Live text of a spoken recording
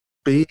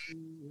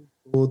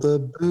Before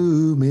the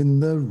boom in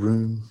the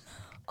room.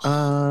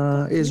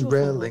 Is beautiful.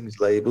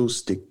 railings, labels,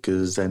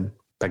 stickers, and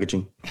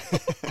packaging.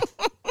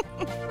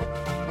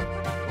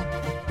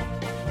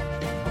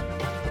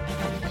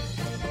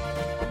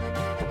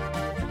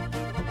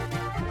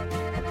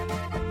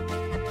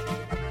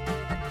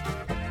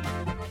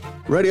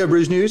 Radio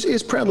Brews News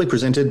is proudly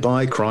presented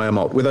by Cryer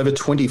Malt. With over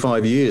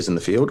 25 years in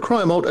the field,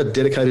 Cryer Malt are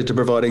dedicated to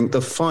providing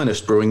the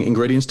finest brewing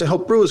ingredients to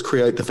help brewers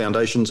create the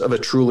foundations of a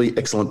truly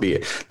excellent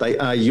beer. They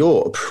are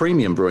your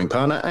premium brewing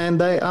partner,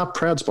 and they are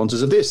proud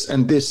sponsors of this.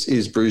 And this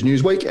is Brews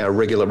News Week, our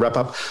regular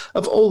wrap-up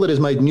of all that has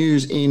made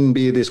news in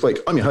beer this week.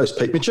 I'm your host,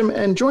 Pete Mitchell,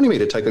 and joining me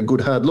to take a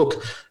good hard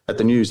look at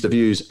the news, the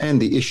views,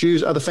 and the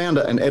issues are the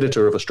founder and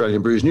editor of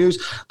Australian Brews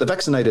News, the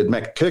vaccinated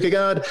Mac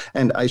Kierkegaard,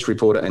 and ace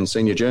reporter and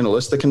senior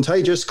journalist, the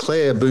contagious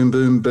Claire Boom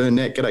Boom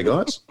Burnett. G'day,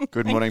 guys.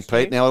 Good morning,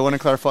 Pete. Now, I want to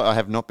clarify, I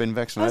have not been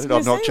vaccinated.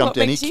 I've not jumped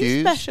any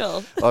queues.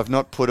 Special? I've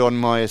not put on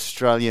my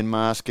Australian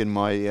mask and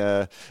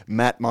my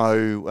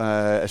Matmo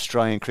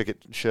Australian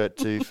cricket shirt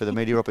for the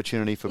media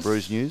opportunity for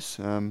Brews News.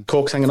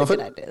 Corks hanging off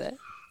it?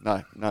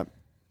 No.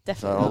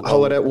 Definitely.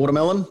 Hollowed out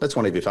watermelon. That's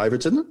one of your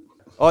favourites, isn't it?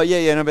 Oh,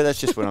 yeah, no, but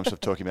that's just when I'm sort of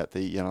talking about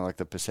the, like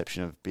the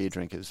perception of beer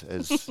drinkers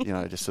as, just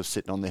sort of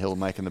sitting on the hill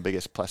making the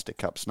biggest plastic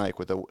cup snake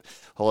with the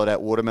hollowed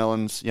out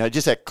watermelons.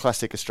 Just that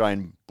classic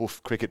Australian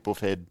cricket buff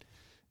head.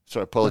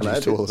 Sorry,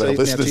 apologies to all of our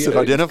listeners that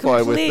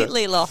identify with it.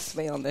 Completely lost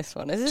me on this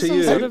one. Is this To some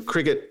you, sort of...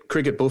 cricket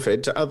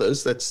buffhead. To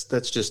others,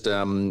 that's just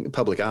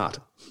public art.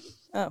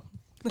 Oh.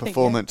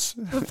 Performance.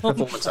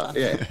 Performance art,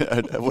 yeah.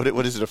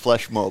 What is it, a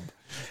flash mob?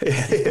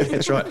 Yeah,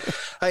 that's right.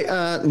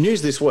 Hey,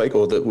 news this week,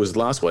 or that was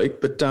last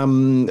week, but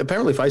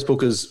apparently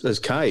Facebook has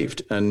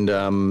caved, and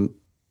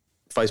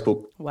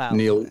Facebook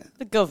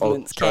the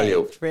government's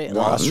caved, really.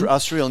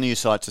 Us real news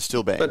sites are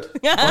still banned. But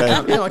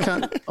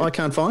I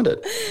can't find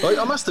it.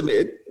 I must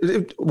admit.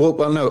 I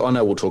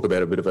know we'll talk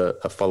about a bit of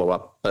a follow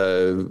up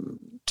to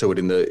it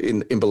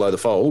in below the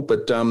fold,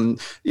 but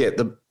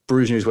the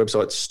Brews News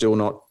website's still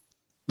not.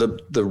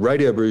 The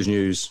Radio Brews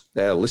News,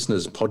 our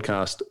listeners'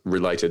 podcast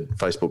related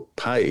Facebook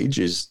page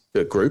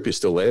group is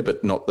still there,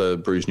 but not the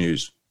Brews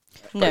News.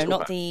 No, Facebook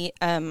not page.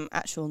 the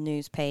actual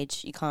news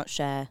page. You can't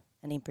share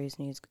any Brews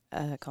News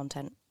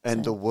content.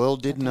 And the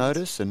world did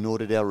notice, and nor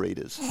did our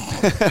readers.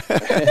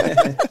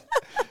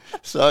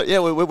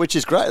 So which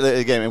is great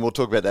again, and we'll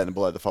talk about that in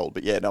below the fold.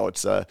 But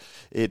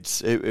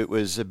it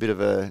was a bit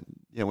of a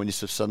when you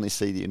sort of suddenly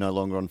see that you're no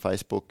longer on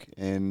Facebook,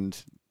 and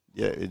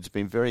it's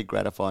been very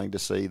gratifying to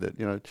see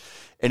that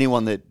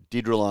anyone that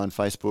did rely on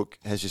Facebook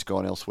has just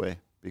gone elsewhere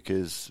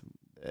because,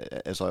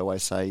 as I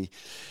always say,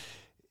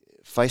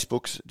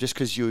 Facebook's just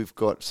because you've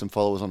got some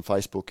followers on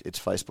Facebook, it's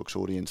Facebook's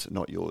audience,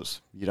 not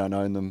yours. You don't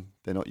own them;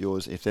 they're not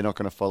yours. If they're not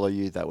going to follow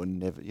you, they will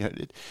never.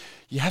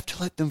 You have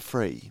to let them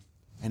free,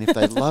 and if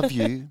they love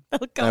you,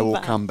 they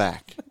will come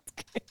back.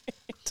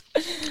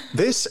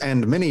 This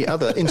and many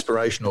other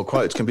inspirational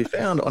quotes can be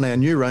found on our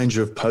new range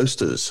of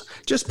posters.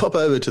 Just pop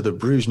over to the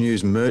Brews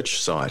News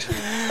merch site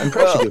and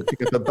perhaps you can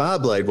pick up a bar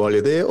blade while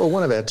you're there or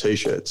one of our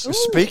T-shirts.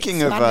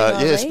 Speaking of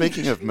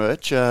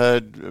merch,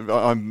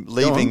 I'm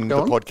leaving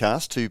the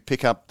podcast to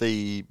pick up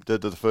the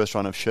first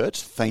run of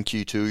shirts. Thank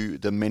you to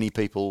the many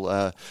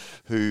people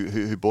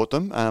who bought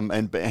them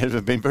and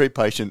have been very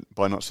patient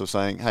by not sort of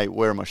saying, "Hey,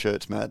 where are my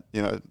shirts, Matt?"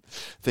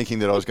 Thinking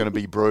that I was going to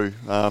be Brew.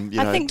 I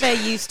think they're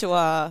used to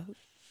our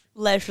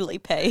leisurely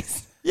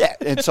pace. Yeah,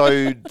 and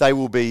so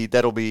that'll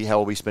be how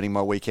I'll be spending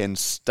my weekends,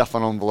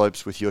 stuffing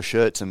envelopes with your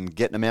shirts and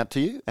getting them out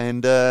to you.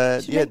 And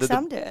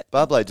the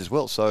bar blades as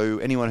well. So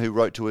anyone who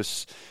wrote to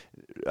us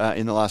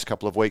in the last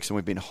couple of weeks, and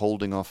we've been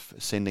holding off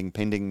sending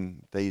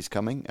pending these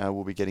coming,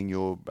 will be getting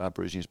your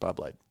Brews News bar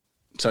blade.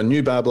 So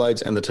new bar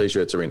blades and the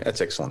T-shirts are in. That's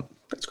excellent.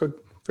 That's good.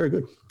 Very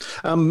good.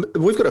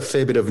 We've got a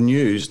fair bit of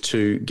news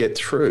to get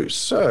through.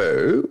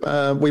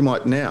 So we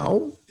might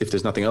now, if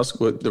there's nothing else,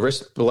 the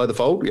rest below the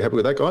fold. You happy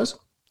with that, guys?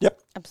 Yep.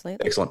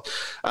 Absolutely. Excellent.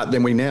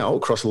 Then we now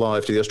cross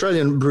live to the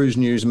Australian Brews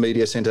News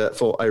Media Centre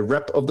for a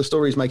wrap of the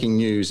stories making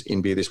news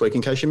in beer this week,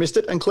 in case you missed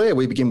it. And Claire,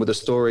 we begin with a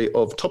story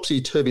of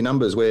topsy-turvy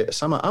numbers where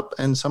some are up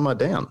and some are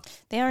down.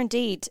 They are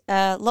indeed.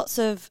 Lots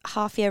of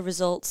half-year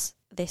results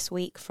this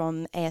week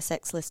from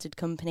ASX-listed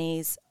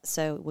companies,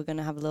 so we're going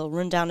to have a little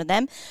rundown of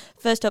them.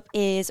 First up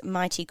is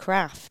Mighty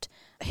Craft,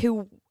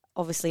 who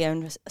obviously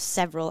own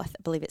several, I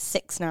believe it's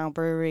 6 now,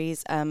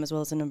 breweries, as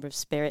well as a number of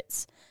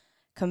spirits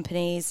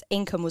companies.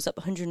 Income was up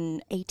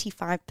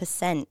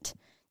 185%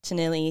 to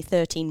nearly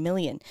 13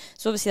 million.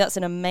 So obviously that's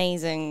an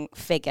amazing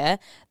figure.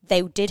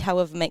 They did,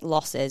 however, make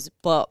losses,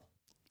 but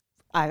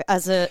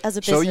as a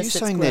business, so are you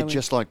saying they're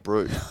just like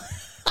Brew?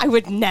 I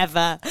would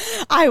never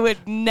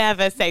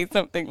say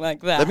something like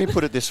that. Let me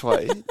put it this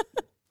way.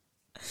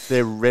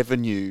 Their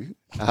revenue,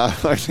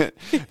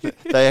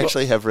 they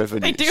actually have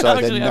revenue, so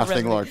they're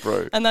nothing like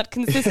Brew. And that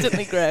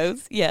consistently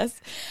grows,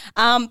 yes.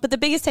 But the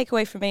biggest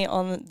takeaway for me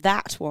on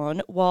that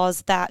one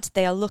was that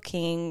they are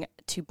looking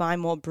to buy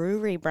more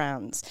brewery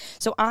brands.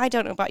 So I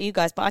don't know about you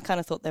guys, but I kind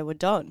of thought they were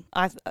done.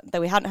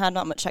 That we hadn't had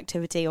that much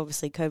activity,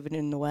 obviously COVID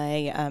in the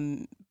way,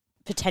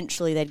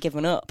 potentially they'd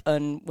given up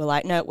and were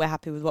like, no, we're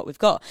happy with what we've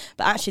got.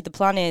 But actually the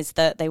plan is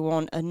that they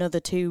want another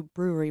 2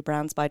 brewery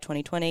brands by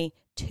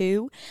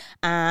 2022,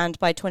 and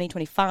by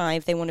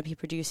 2025 they want to be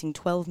producing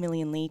 12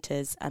 million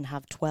litres and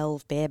have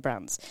 12 beer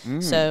brands.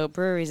 So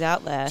breweries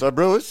out there. So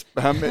brewers,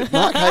 Mark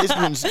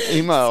Haseman's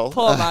email.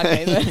 Poor Mark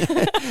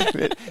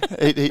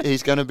Haseman.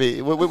 He's going to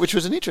be, which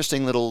was an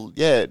interesting little,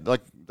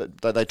 like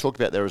they talked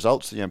about their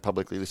results.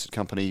 Publicly listed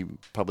company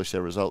published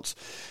their results.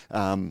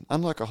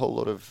 Unlike a whole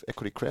lot of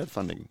equity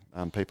crowdfunding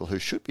people who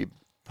should be,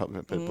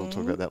 we'll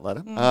talk about that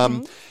later.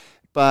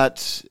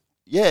 But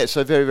yeah,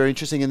 so very, very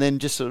interesting. And then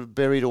just sort of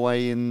buried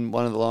away in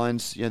one of the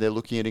lines, they're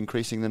looking at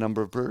increasing the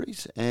number of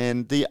breweries.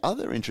 And the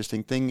other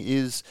interesting thing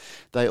is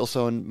they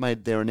also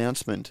made their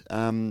announcement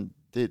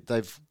that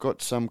they've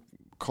got some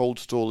cold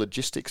store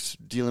logistics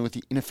dealing with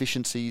the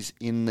inefficiencies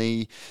in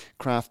the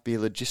craft beer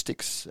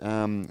logistics.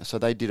 So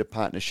they did a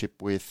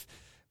partnership with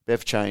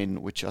BevChain,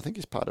 which I think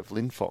is part of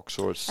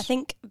Linfox. I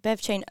think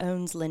BevChain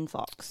owns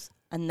Linfox.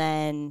 And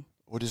then...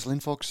 What is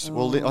Linfox?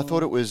 Well, I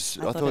thought it was.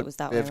 I thought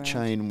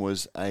BevChain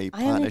was a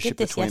partnership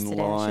between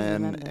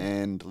Lion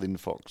and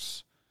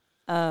Linfox.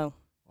 Oh,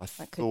 I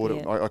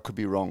thought I could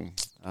be wrong,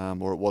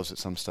 or it was at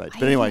some stage.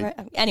 But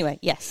anyway,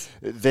 yes,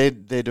 they're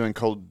doing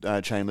cold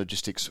chain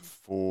logistics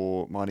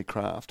for Mighty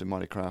Craft, and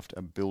Mighty Craft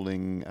are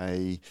building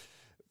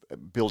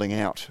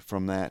out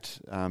from that,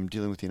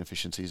 dealing with the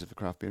inefficiencies of the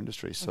craft beer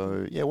industry.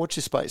 So watch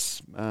this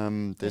space.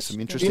 There's some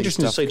interesting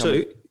stuff to see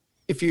coming. too.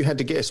 If you had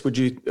to guess, would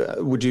you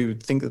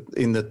think that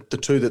in the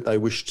 2 that they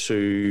wish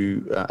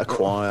to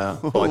acquire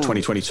by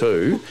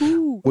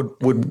 2022,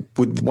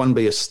 would one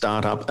be a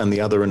startup and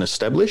the other an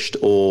established,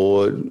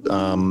 or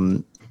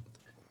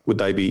would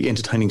they be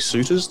entertaining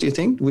suitors? Do you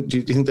think? Do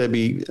you think they'd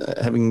be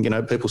having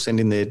people send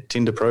in their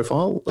Tinder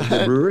profile of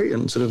the brewery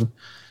and sort of?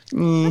 I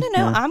don't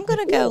know. I'm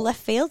going to go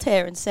left field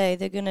here and say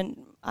they're going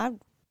to.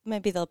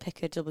 Maybe they'll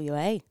pick a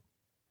WA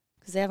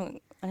because they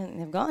haven't. I don't think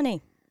they've got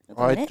any. You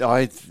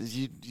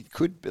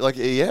could I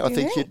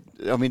think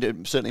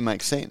it certainly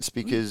makes sense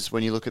because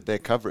when you look at their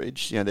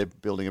coverage, they're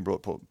building a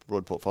broad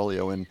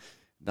portfolio and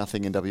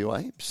nothing in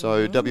WA.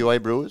 So WA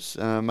brewers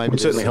maybe would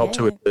certainly help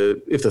too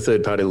if the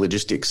third party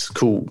logistics,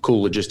 cool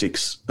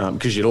logistics,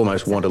 because you'd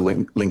almost want to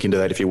link into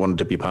that if you wanted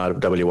to be part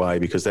of WA,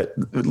 because that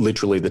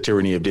literally the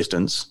tyranny of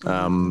distance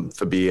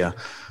for beer.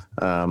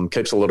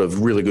 Keeps a lot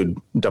of really good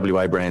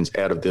WA brands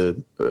out of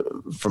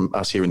from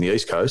us here in the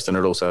East Coast, and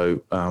it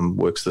also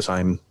works the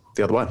same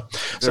the other way.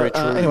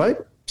 Anyway,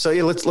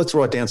 let's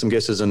write down some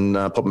guesses and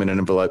pop them in an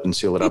envelope and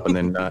seal it up, and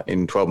then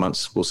in 12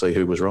 months we'll see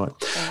who was right.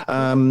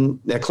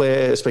 Now,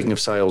 Claire, speaking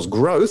of sales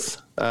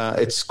growth,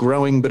 it's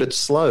growing, but it's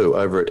slow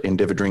over at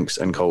Endeavour Drinks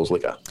and Coles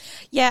Liquor.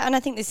 Yeah, and I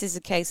think this is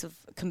a case of,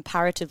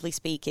 comparatively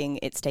speaking,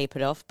 it's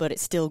tapered off, but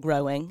it's still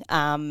growing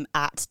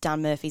at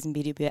Dan Murphy's and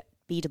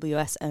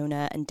BWS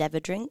owner Endeavour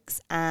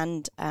Drinks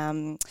and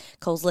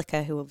Coles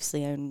Liquor, who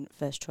obviously own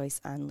First Choice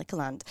and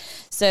Liquorland.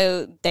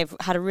 So they've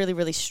had a really,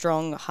 really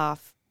strong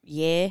half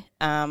year,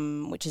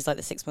 which is like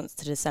the 6 months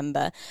to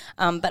December.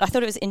 But I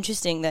thought it was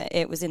interesting that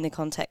it was in the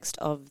context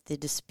of the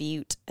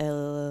dispute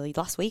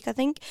last week, I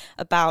think,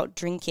 about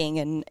drinking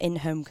and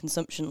in-home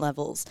consumption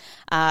levels.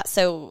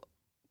 So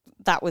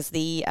that was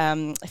the,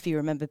 if you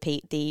remember,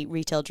 Pete, the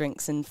retail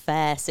drinks and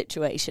fair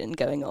situation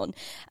going on.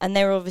 And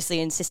they were obviously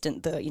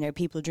insistent that,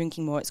 people are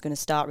drinking more, it's going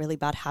to start really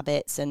bad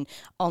habits, and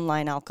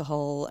online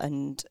alcohol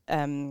and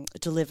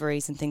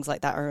deliveries and things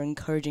like that are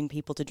encouraging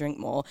people to drink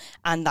more.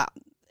 And that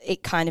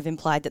it kind of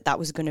implied that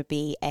was going to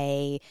be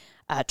a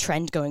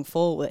trend going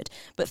forward.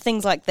 But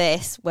things like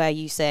this, where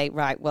you say,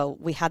 right, well,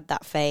 we had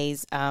that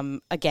phase,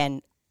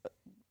 again,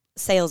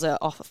 sales are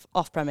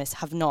off-premise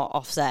have not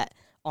offset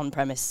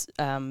on-premise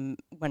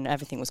when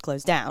everything was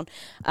closed down,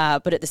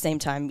 but at the same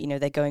time,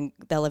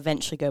 they'll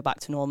eventually go back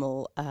to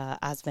normal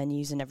as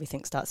venues and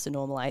everything starts to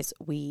normalise,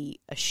 we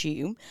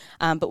assume,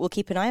 but we'll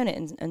keep an eye on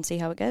it and see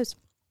how it goes.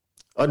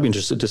 I'd be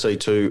interested to see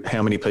too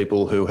how many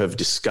people who have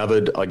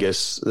discovered, I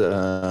guess,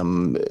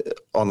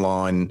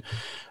 online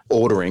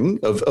ordering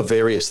of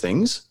various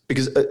things,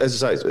 because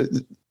as I say,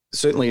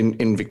 certainly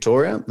in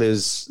Victoria,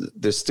 there's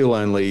still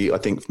only, I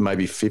think,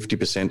 maybe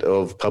 50%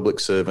 of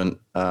public servant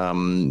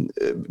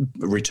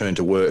return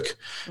to work.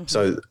 Mm-hmm.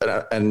 So,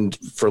 and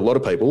for a lot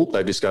of people,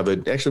 they've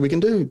discovered, actually, we can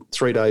do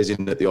 3 days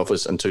in at the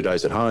office and 2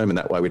 days at home, and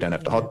that way we don't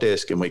have to hot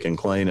desk, and we can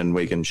clean and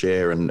we can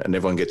share, and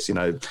everyone gets,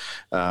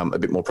 a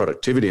bit more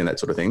productivity and that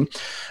sort of thing.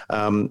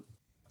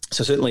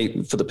 So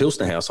certainly for the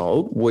Pilsner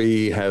household,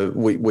 we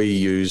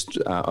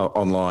used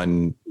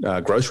online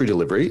grocery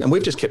delivery, and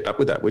we've just kept up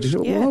with that.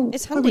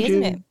 It's handy,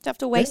 isn't it? You don't have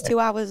to waste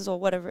 2 hours or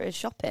whatever it is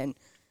shopping.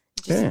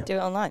 You just do it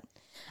online.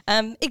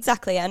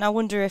 Exactly, and I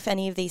wonder if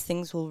any of these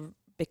things will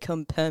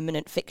become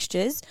permanent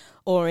fixtures,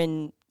 or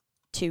in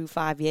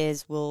 2-5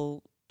 years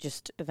we'll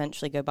just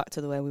eventually go back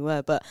to the way we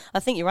were. But I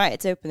think you're right,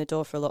 it's opened the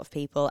door for a lot of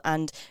people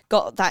and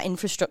got that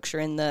infrastructure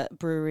in the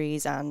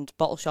breweries and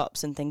bottle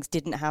shops and things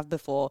didn't have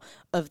before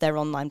of their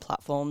online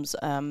platforms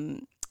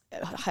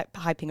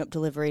hyping up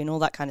delivery and all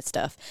that kind of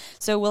stuff.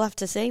 So we'll have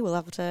to see. We'll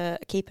have to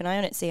keep an eye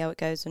on it, see how it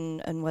goes,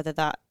 and whether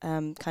that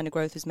kind of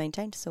growth is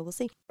maintained. So we'll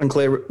see. And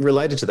Claire,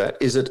 related to that,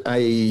 is it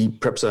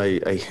perhaps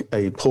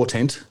a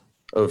portent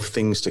of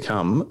things to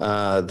come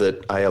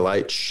that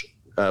ALH,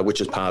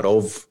 which is part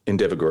of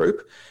Endeavour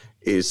Group,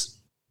 is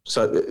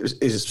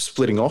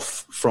splitting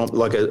off from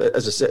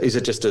is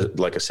it just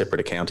a separate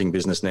accounting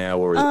business now,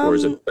 or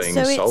is it being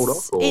sold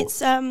off? Or? It's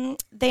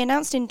they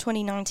announced in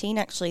 2019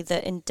 actually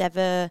that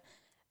Endeavour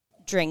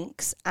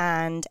Drinks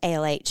and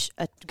ALH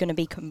are going to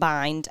be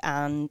combined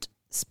and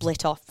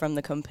split off from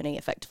the company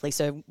effectively,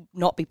 so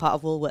not be part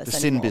of Woolworths the anymore.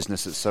 sin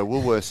businesses. So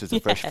Woolworths is the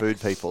fresh food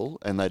people,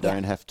 and they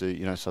don't have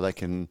to, so they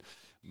can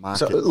market.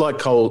 So like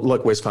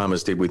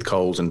Wesfarmers did with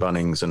Coles and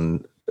Bunnings,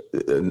 and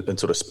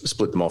sort of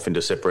split them off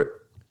into separate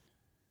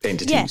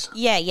entities.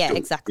 Yeah,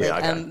 exactly. Yeah,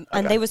 okay.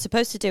 And they were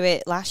supposed to do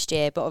it last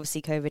year, but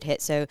obviously COVID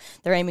hit, so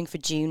they're aiming for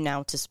June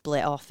now to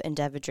split off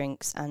Endeavour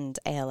Drinks and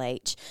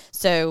ALH.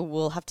 So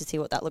we'll have to see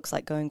what that looks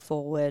like going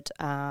forward.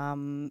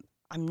 I'm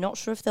not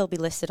sure if they'll be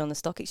listed on the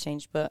stock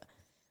exchange, but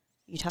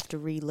you'd have to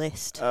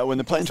relist. When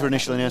the plans were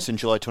initially announced in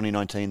July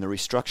 2019, the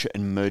restructure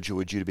and merger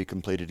were due to be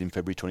completed in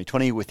February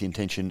 2020, with the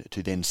intention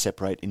to then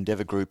separate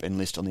Endeavour Group and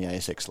list on the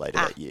ASX later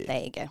that year.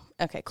 There you go.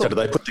 Okay, cool. So do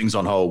they put things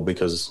on hold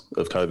because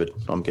of COVID,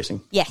 I'm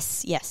guessing?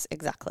 Yes,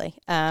 exactly.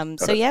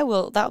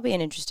 That'll be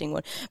an interesting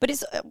one.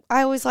 But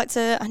I always like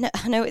to,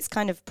 I know it's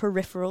kind of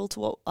peripheral to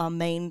what our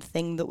main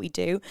thing that we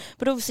do,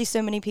 but obviously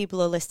so many people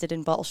are listed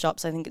in bottle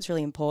shops. I think it's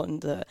really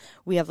important that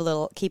we have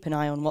keep an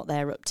eye on what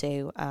they're up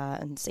to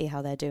and see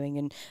how they're doing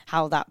and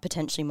how that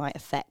potentially might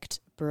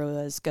affect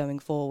brewers going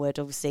forward.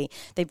 Obviously,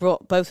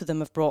 both of them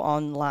have brought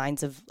on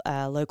lines of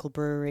local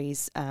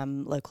breweries,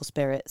 local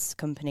spirits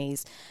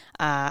companies,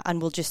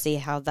 and we'll just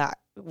see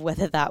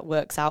whether that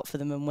works out for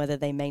them and whether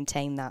they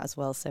maintain that as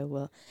well.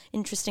 So,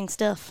 interesting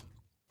stuff.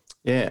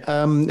 Yeah.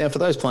 Now, for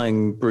those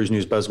playing Brews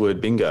News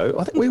Buzzword Bingo,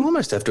 I think we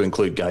almost have to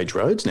include Gauge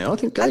Roads now. I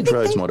think Gauge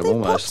Roads might have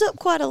almost popped up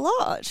quite a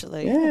lot,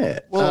 actually. Yeah.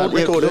 Well,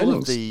 record all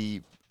earnings. of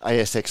the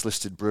ASX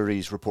listed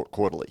breweries report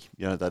quarterly.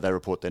 They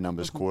report their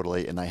numbers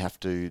quarterly, and they have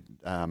to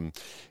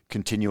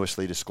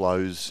continuously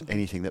disclose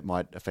anything that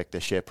might affect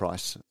their share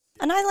price.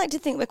 And I like to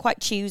think we're quite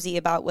choosy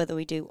about whether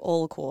we do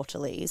all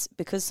quarterlies,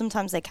 because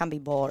sometimes they can be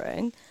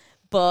boring.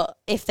 But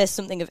if there's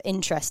something of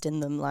interest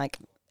in them, like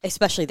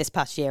especially this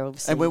past year,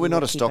 obviously, and we're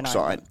not a stock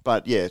site, site,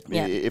 but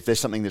if there's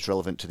something that's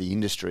relevant to the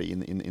industry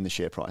in the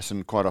share price,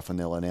 and quite often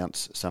they'll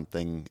announce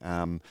something,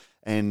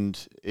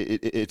 and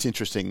it's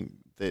interesting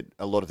that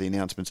a lot of the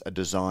announcements are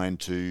designed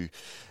to,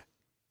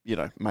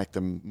 make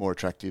them more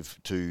attractive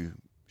to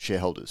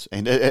shareholders.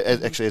 And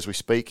actually, as we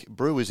speak,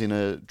 Brew is in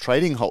a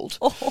trading halt,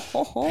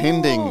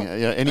 pending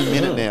any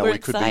minute now. We're we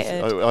could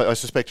excited. be. I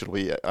suspect it'll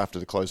be after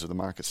the close of the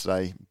markets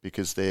today,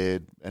 because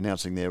they're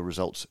announcing their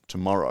results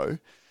tomorrow.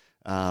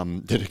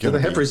 Do they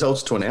have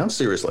results to announce?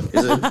 Seriously,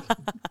 is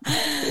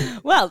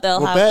it? Well,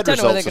 they'll have. Bad Don't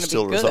know whether results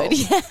they're are going still to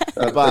be good.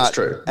 results. That's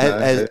true.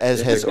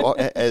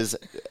 As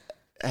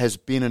has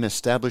been an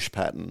established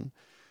pattern,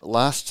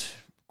 last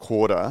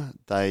quarter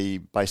they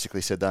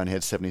basically said they only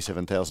had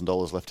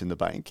 $77,000 left in the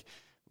bank,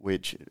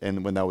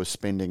 and when they were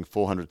spending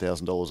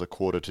 $400,000 a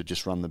quarter to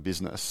just run the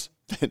business,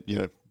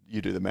 you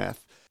do the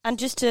math. And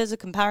just as a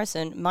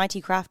comparison, Mighty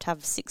Craft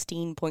have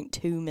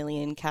 16.2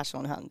 million cash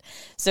on hand.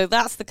 So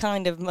that's the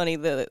kind of money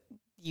that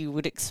you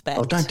would expect.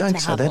 Oh, don't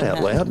say that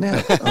out loud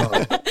now.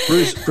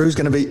 Brew's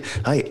going to be,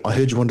 hey, I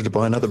heard you wanted to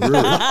buy another brewery.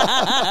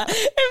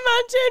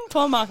 Imagine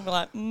poor Mark would be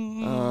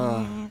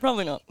like,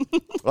 probably not.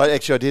 I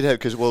did have,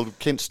 because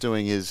Kent's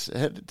doing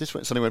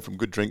suddenly went from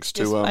Good Drinks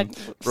to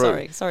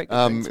Brew. Sorry.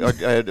 I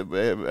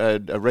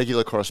had a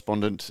regular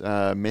correspondent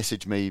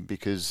message me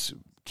because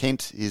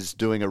Kent is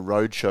doing a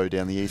roadshow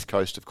down the east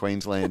coast of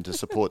Queensland to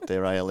support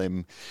their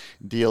ALM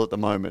deal at the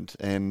moment.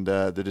 And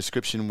the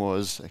description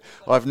was,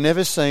 I've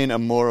never seen a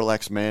more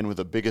relaxed man with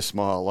a bigger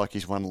smile like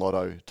he's won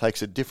lotto.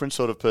 Takes a different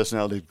sort of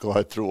personality to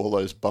glide through all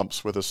those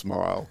bumps with a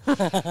smile.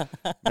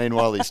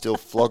 Meanwhile, he's still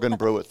flogging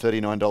Brew at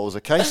 $39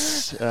 a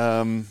case.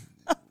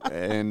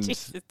 And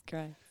Jesus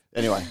Christ.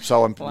 Anyway,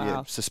 so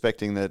I'm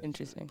suspecting that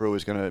Brew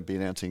is going to be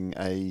announcing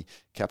a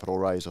capital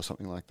raise or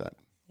something like that.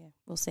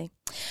 We'll see.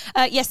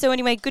 So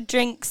anyway, Good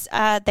Drinks,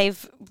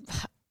 they've,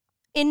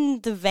 in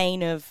the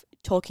vein of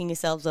talking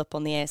yourselves up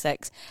on the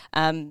ASX,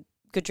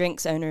 Good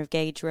Drinks, owner of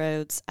Gauge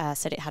Roads,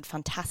 said it had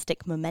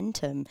fantastic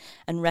momentum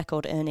and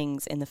record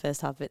earnings in the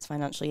first half of its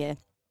financial year.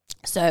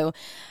 So,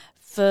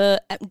 do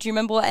you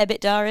remember what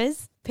EBITDA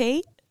is,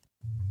 Pete?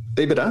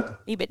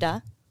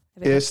 EBITDA?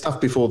 Yeah, stuff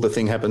before the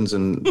thing happens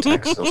and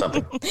tax or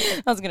something.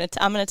 I'm going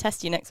to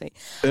test you next week.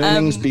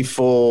 Earnings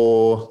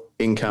before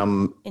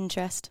income.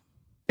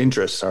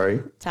 Interest,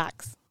 sorry.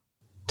 tax,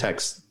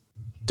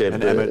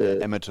 Debit.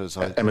 And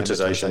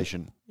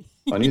amortization.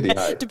 I knew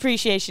the A.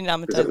 Depreciation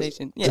and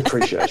amortization. Yeah.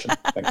 Depreciation.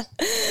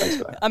 Thanks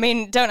for that. I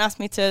mean, don't ask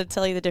me to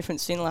tell you the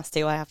difference between the last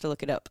two. I have to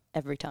look it up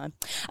every time.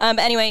 But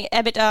anyway,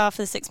 EBITDA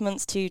for the 6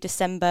 months to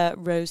December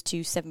rose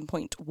to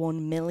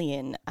 7.1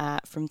 million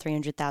from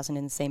 300,000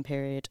 in the same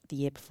period the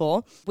year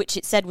before, which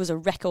it said was a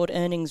record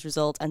earnings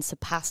result and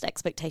surpassed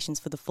expectations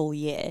for the full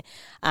year.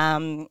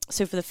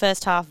 So for the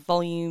first half,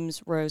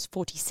 volumes rose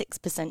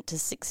 46% to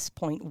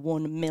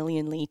 6.1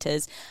 million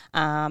litres,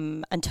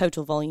 and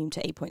total volume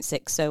to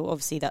 8.6. So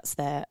obviously that's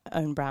their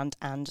own brand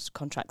and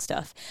contract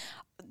stuff.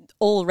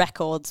 All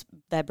records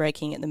they're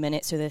breaking at the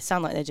minute, so they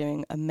sound like they're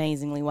doing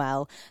amazingly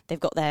well. They've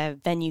got their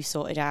venue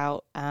sorted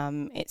out.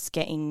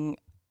 It'll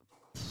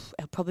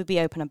probably be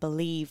open, I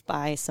believe,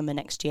 by summer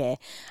next year.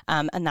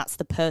 And that's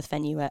the Perth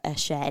venue at a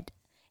shed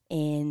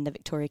in the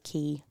Victoria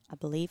Quay, I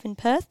believe, in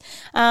Perth.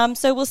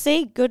 So we'll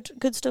see.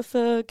 Good stuff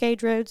for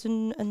Gage Roads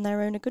and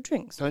their owner, Good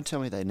Drinks. Don't tell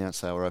me they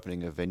announced they were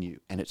opening a venue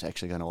and it's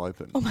actually going to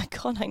open. Oh my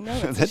God, I know.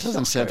 That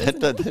doesn't sound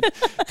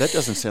that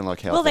doesn't sound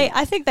like how. Well,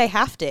 I think they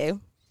have to.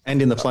 And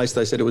in the place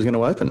they said it was going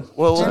to open.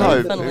 Well,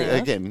 no. Definitely,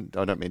 Again,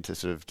 I don't mean to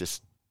sort of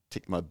just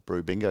tick my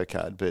brew bingo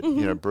card, but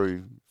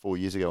Brew 4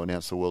 years ago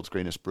announced the world's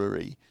greenest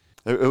brewery.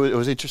 It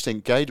was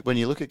interesting. When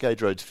you look at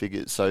Gage Road's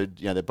figures, so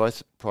they're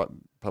both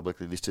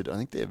publicly listed. I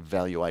think their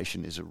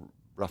valuation is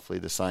roughly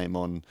the same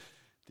on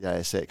the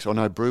ASX. Oh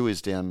no, Brew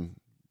is down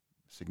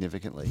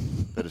significantly,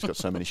 but it's got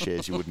so many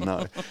shares you wouldn't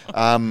know.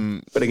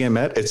 But again,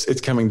 Matt,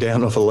 it's coming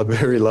down off a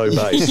very low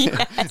base.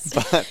 Yes.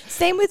 But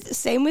same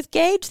with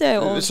Gage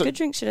though, or Good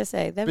Drink, should I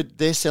say? But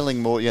they're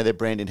selling more. Their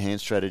brand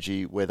enhanced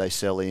strategy, where they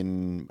sell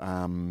in,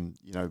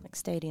 like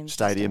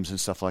stadiums and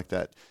stuff like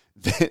that.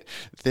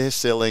 They're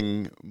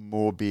selling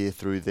more beer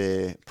through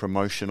their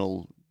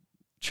promotional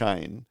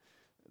chain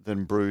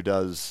than Brew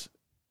does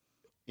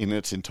in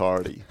its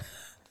entirety.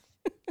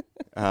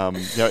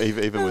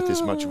 Even with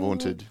this much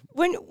vaunted.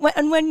 When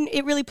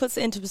it really puts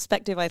it into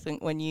perspective, I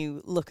think, when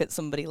you look at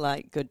somebody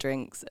like Good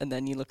Drinks and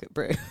then you look at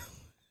Brew,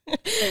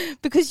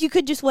 because you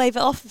could just wave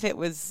it off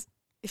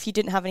if you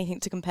didn't have anything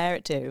to compare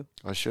it to.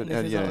 I should.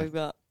 What we've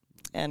got.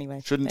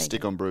 Anyway, shouldn't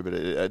stick on Brew,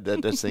 but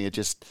that's the thing. It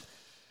just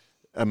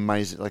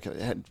amazing. Like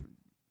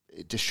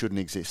it just shouldn't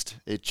exist.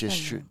 It just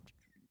should.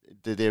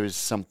 There is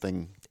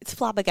something. It's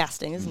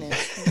flabbergasting, isn't it?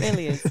 It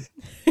really is.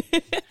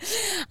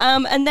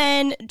 And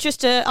then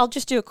I'll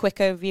just do a quick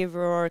overview of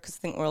Aurora, because I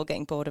think we're all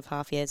getting bored of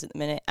half years at the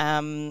minute.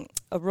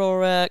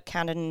 Aurora,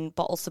 Canon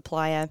bottle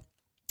supplier.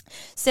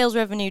 Sales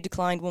revenue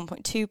declined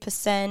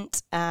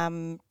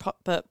 1.2%,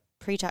 but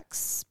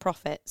pre-tax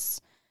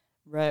profits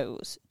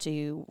rose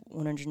to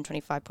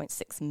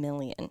 125.6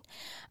 million.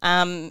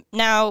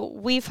 Now,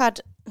 we've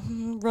had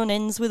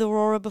run-ins with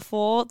Aurora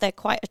before. They're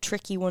quite a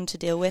tricky one to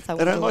deal with.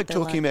 They don't like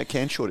talking about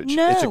can shortage.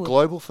 No, it's a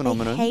global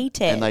phenomenon. They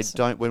hate it. And they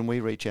don't, when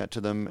we reach out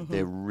to them,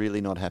 they're really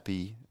not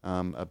happy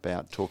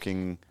about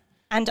talking.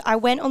 And I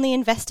went on the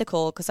investor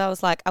call because I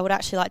was like, I would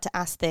actually like to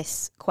ask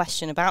this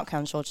question about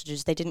can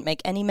shortages. They didn't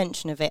make any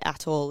mention of it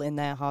at all in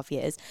their half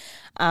years.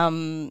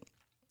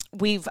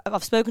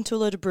 I've spoken to a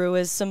load of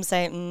brewers. Some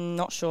say,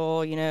 not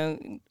sure,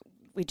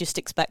 we just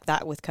expect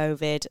that with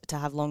COVID to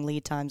have long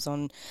lead times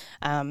on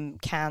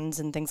cans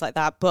and things like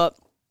that. But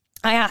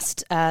I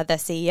asked their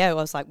CEO, I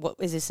was like, what,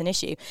 is this an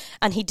issue?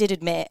 And he did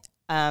admit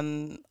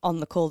on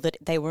the call that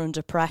they were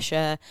under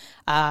pressure.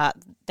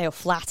 They were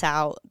flat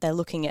out. They're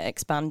looking at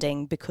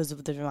expanding because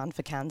of the demand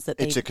for cans.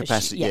 It's a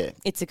capacity,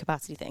 it's a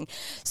capacity thing.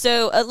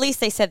 So at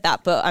least they said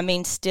that, but I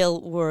mean, still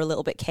were a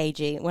little bit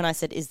cagey. When I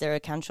said, is there a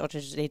can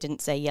shortage, they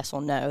didn't say yes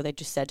or no. They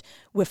just said,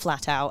 we're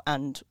flat out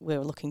and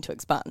we're looking to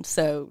expand.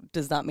 So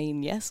does that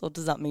mean yes or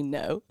does that mean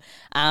no?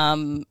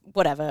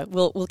 Whatever.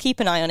 We'll keep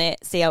an eye on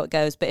it, see how it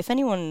goes. But if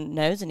anyone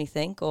knows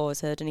anything or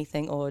has heard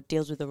anything or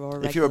deals with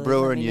Aurora regularly, if you're a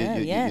brewer and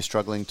you're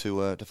struggling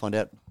to find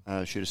out,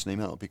 shoot us an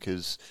email,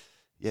 because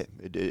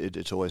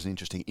it's always an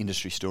interesting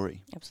industry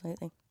story.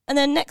 Absolutely. And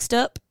then next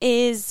up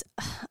is,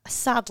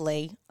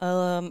 sadly,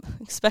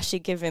 especially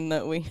given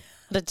that we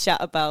had a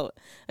chat about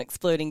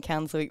exploding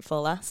cans the week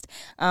before last,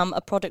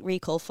 a product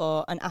recall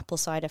for an apple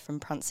cider from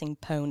Prancing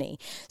Pony.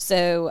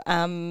 So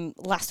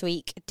last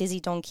week, Dizzy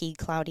Donkey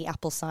Cloudy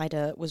Apple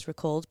Cider was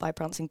recalled by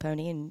Prancing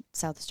Pony in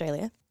South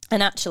Australia.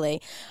 And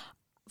actually,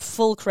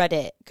 full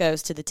credit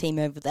goes to the team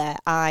over there.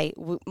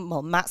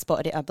 Matt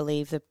spotted it, I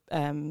believe, the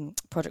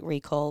product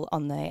recall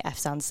on the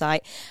FSAN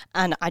site,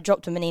 and I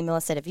dropped him an email. I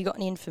said, have you got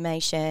any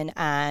information,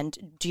 and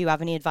do you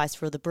have any advice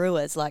for other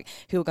brewers, like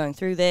who are going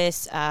through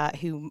this,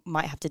 who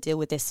might have to deal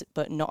with this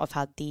but not have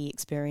had the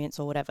experience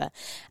or whatever?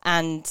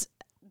 And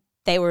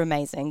they were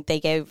amazing.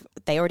 They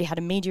already had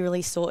a media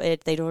release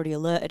sorted. They'd already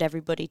alerted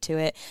everybody to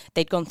it.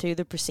 They'd gone through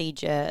the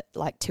procedure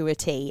like to a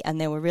T,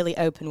 and they were really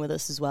open with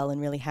us as well and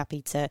really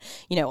happy to,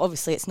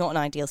 obviously it's not an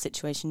ideal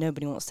situation.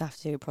 Nobody wants to have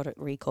to do a product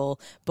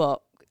recall,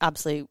 but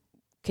absolute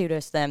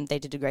kudos to them. They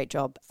did a great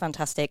job.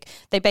 Fantastic.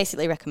 They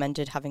basically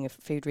recommended having a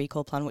food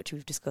recall plan, which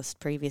we've discussed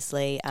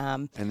previously.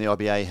 And the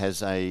IBA has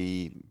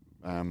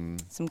some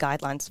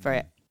guidelines for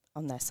it.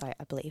 on their site,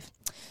 I believe.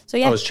 So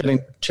yeah, I was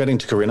chatting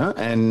to Corinna,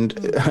 and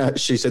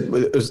she said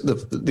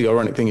the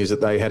ironic thing is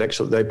that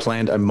they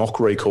planned a mock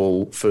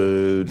recall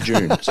for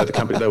June. So the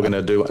company they were going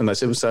to do, and they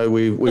said, so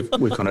we've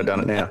kind of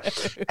done it now.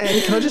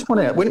 And can I just point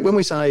out when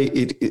we say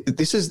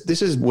this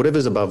is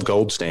whatever's above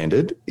gold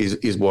standard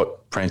is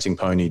what Prancing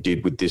Pony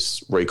did with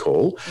this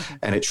recall,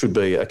 and it should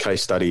be a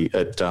case study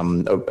at.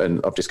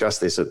 And I've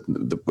discussed this at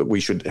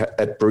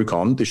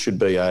BrewCon. This should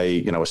be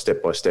a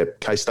step-by-step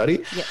case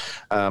study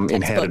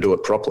in how to do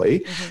it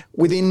properly.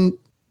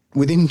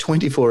 Within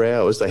 24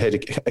 hours, they had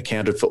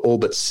accounted for all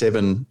but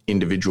 7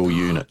 individual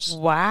units.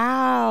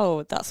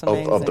 Wow, that's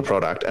amazing. Of the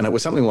product. And it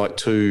was something like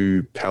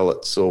 2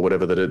 pallets or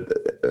whatever that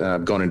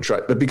had gone in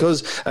trade. But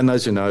and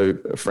those who know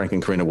Frank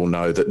and Corinna will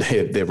know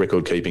that their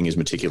record keeping is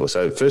meticulous.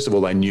 So first of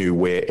all, they knew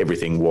where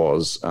everything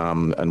was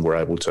and were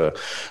able to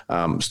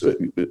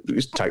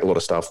take a lot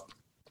of stuff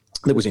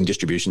that was in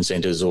distribution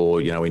centres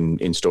or,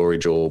 in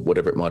storage or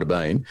whatever it might have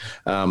been.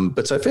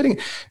 But so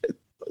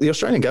the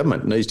Australian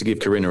government needs to give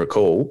Corinna a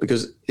call,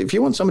 because if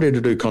you want somebody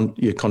to do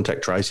your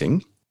contact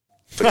tracing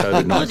for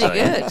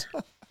COVID-19,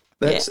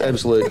 that's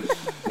absolute,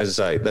 as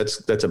I say,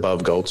 that's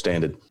above gold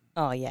standard.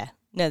 Oh, yeah.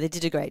 No, they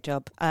did a great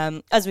job.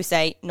 As we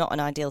say, not an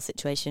ideal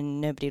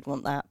situation. Nobody would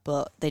want that,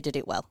 but they did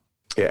it well.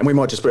 Yeah, and we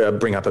might just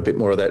bring up a bit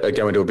more of that,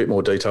 go into a bit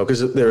more detail,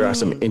 because there are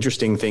some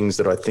interesting things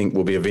that I think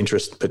will be of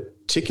interest,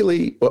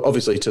 particularly,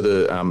 obviously,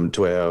 to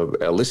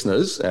our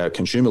listeners, our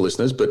consumer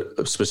listeners,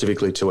 but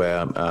specifically to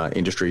our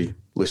industry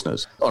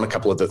listeners, on a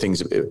couple of the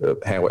things,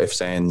 how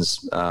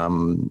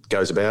FSANZ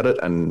goes about it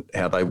and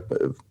how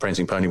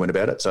Prancing Pony went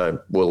about it. So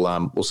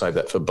we'll save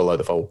that for Below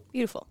the Fold.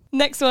 Beautiful.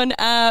 Next one,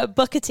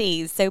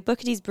 Bucketees. So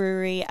Bucketees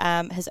Brewery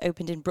has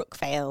opened in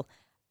Brookvale.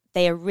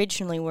 They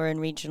originally were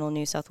in regional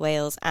New South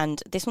Wales, and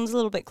this one's a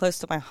little bit close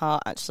to my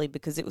heart, actually,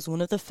 because it was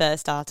one of the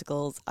first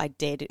articles I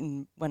did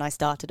when I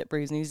started at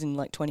Brews News in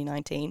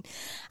 2019.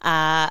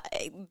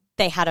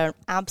 They had an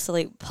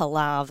absolute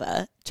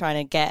palaver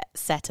trying to get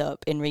set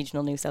up in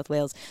regional New South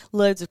Wales.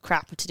 Loads of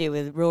crap to do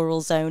with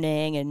rural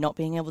zoning and not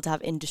being able to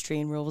have industry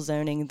in rural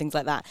zoning and things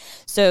like that.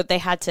 So they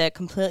had to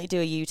completely do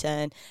a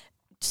U-turn,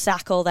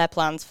 sack all their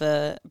plans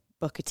for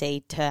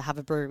Bucketty to have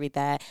a brewery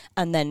there,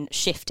 and then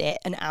shift it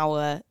an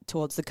hour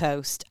towards the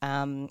coast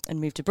and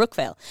move to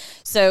Brookvale.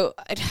 So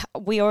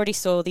we already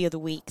saw the other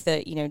week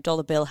that,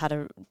 Dollar Bill had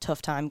a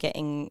tough time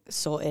getting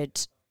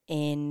sorted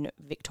in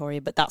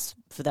Victoria, but that's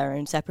for their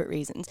own separate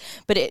reasons.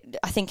 But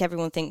I think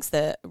everyone thinks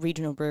that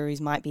regional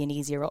breweries might be an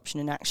easier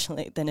option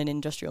than an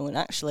industrial, and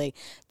actually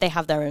they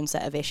have their own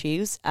set of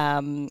issues.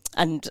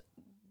 And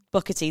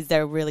Bucketees,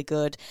 they're really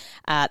good.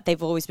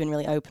 They've always been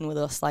really open with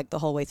us, the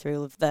whole way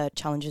through of the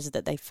challenges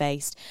that they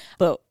faced.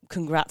 But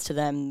congrats to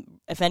them.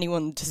 If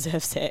anyone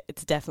deserves it,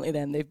 it's definitely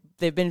them.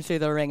 They've been through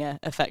the ringer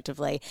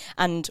effectively,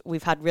 and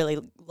we've had really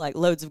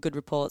loads of good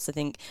reports. I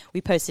think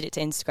we posted it to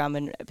Instagram,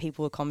 and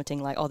people were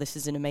commenting "Oh, this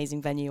is an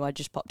amazing venue. I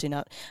just popped in."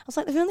 I was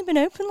like, they've only been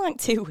open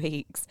 2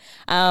 weeks,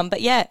 but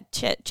yeah,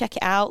 check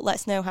it out. Let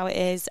us know how it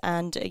is,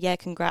 and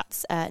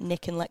congrats,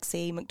 Nick and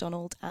Lexi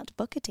McDonald at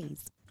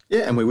Bucketees.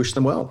 Yeah, and we wish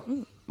them well.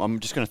 I'm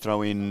just going to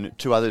throw in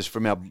 2 others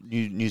from our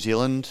New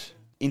Zealand.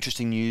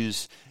 Interesting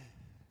news.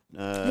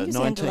 19th,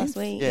 end of last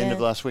week. End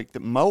of last week.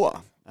 That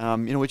Moa,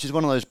 which is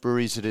one of those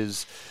breweries that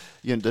is,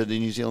 the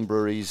New Zealand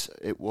breweries.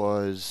 It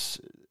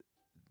was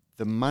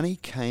the money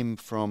came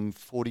from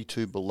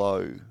 42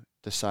 Below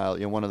the sale.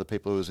 One of the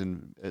people who was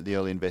in the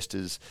early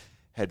investors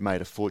had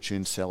made a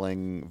fortune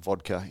selling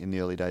vodka in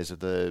the early days of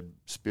the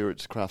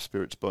craft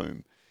spirits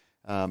boom.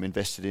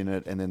 Invested in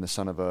it, and then the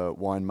son of a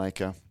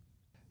winemaker.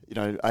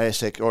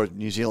 ASX or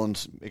New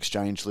Zealand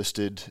exchange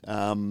listed.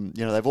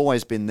 They've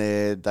always been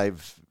there.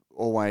 They've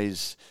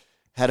always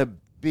had a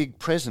big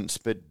presence,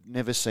 but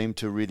never seemed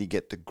to really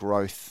get the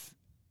growth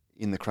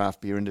in the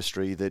craft beer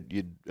industry that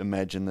you'd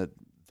imagine that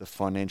the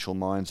financial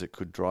minds that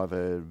could drive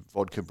a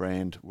vodka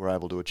brand were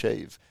able to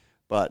achieve.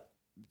 But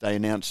they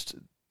announced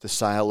the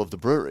sale of the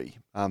brewery.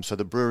 So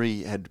the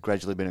brewery had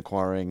gradually been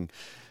acquiring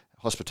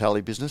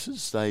hospitality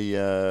businesses.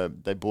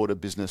 They bought a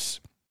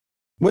business.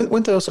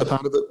 Weren't they also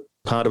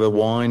part of a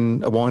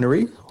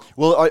winery?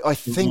 Well, I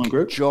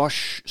think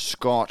Josh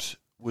Scott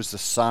was the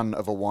son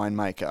of a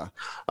winemaker.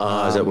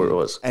 Is that what it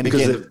was? And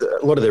because again,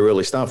 a lot of their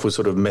early stuff was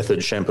sort of method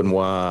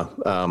champenois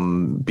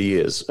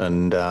beers,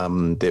 and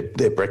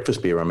their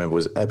breakfast beer, I remember,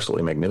 was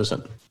absolutely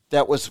magnificent.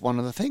 That was one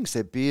of the things.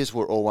 Their beers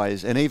were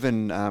always, and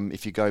even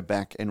if you go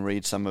back and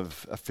read some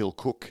of Phil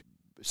Cook,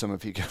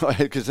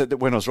 because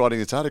when I was writing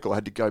this article, I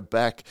had to go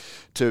back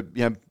to,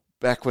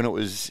 back when it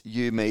was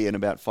you, me, and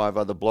about 5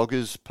 other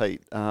bloggers,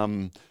 Pete.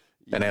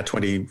 And our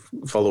 20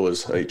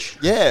 followers each.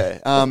 Yeah,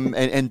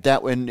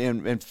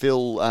 and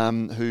Phil,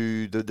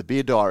 who the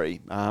Beer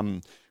Diary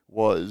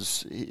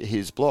was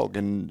his blog,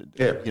 and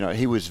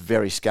he was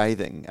very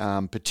scathing,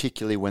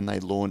 particularly when they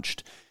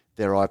launched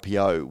their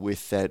IPO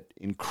with that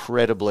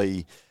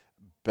incredibly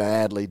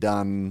badly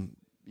done,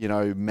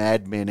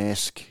 Mad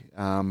Men-esque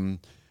IPO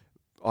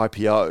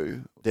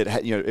that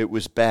had, it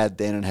was bad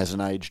then and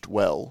hasn't aged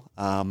well.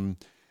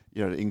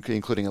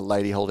 Including a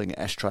lady holding an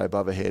ashtray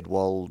above her head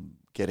while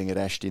getting it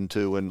ashed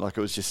into, and like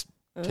it was just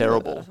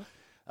terrible.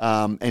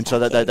 And so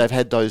they've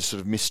had those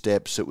sort of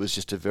missteps. It was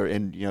just they've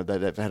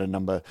had a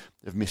number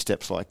of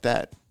missteps like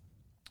that.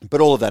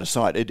 But all of that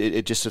aside,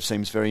 it just sort of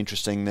seems very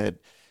interesting that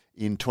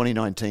in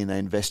 2019 they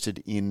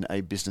invested in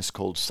a business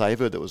called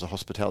Saver that was a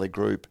hospitality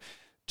group.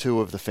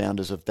 Two of the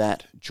founders of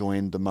that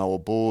joined the Moa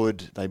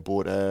board. They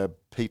bought a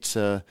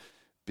pizza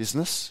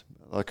business,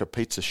 like a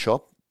pizza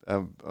shop.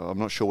 I'm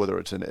not sure whether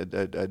it's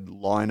a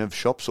line of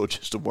shops or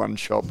just a one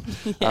shop.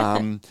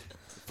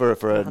 For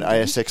an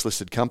ASX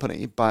listed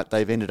company, but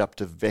they've ended up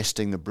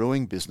divesting the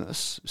brewing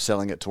business,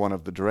 selling it to one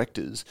of the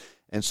directors,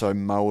 and so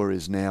Moa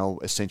is now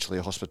essentially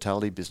a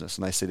hospitality business,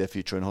 and they see their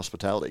future in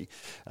hospitality,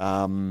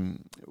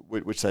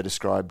 which they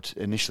described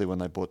initially when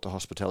they bought the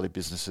hospitality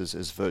businesses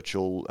as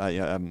vertical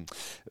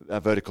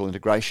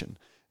integration,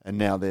 and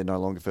now they're no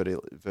longer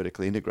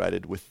vertically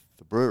integrated with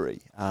the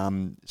brewery.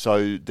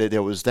 So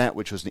there was that,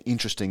 which was an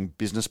interesting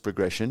business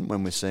progression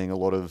when we're seeing a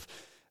lot of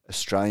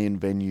Australian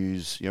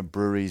venues,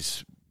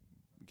 breweries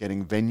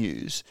getting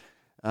venues.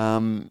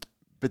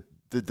 But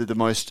the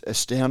most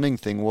astounding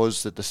thing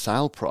was that the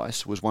sale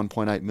price was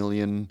 $1.8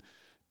 million.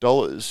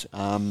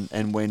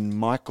 And when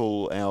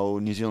Michael, our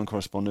New Zealand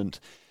correspondent,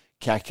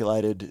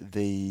 calculated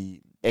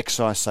the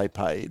excise they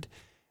paid,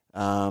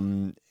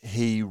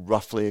 he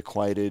roughly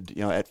equated,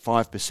 at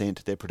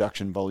 5% their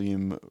production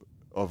volume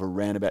of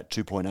around about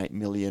 2.8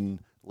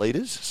 million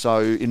litres. So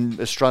in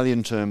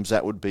Australian terms,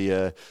 that would be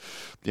a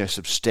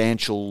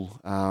substantial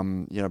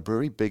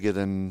brewery, bigger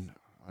than,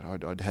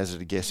 I'd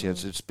hazard a guess.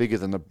 It's bigger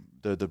than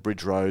the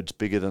Bridge Roads,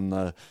 bigger than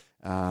the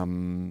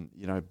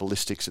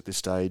Ballistics at this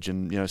stage,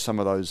 and some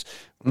of those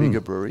bigger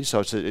breweries.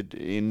 So it's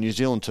in New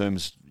Zealand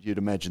terms, you'd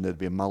imagine there'd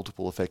be a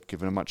multiple effect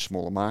given a much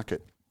smaller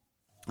market.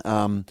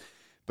 But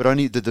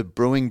only the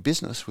brewing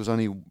business was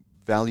only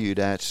valued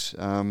at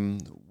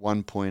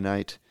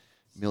 $1.8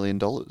 million,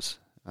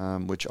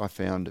 which I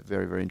found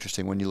very, very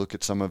interesting when you look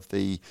at some of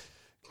the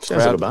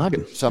sounds like a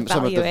bargain. Some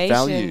of the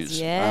values,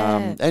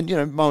 yeah.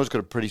 And Moa's got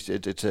a pretty.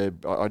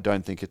 I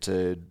don't think it's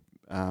a.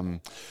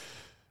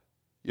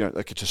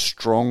 It's a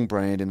strong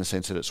brand in the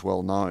sense that it's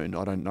well known.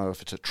 I don't know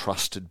if it's a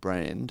trusted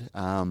brand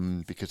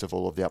because of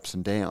all of the ups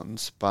and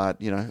downs.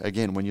 But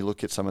again, when you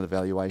look at some of the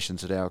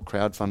valuations at our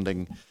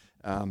crowdfunding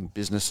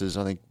businesses,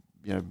 I think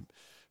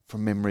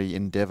from memory,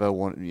 Endeavour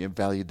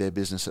valued their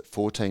business at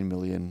 $14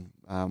 million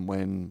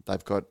when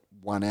they've got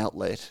one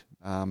outlet.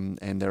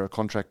 And they're a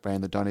contract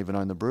brand that don't even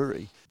own the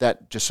brewery.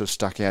 That just sort of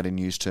stuck out in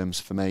news terms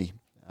for me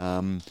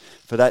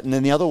for that. And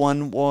then the other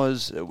one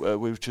was,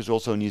 which is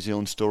also a New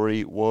Zealand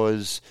story,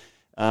 was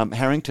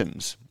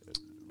Harrington's.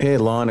 Yeah,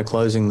 Lion are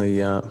closing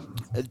the...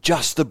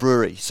 just the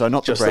brewery, so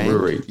not just the brand. The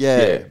brewery.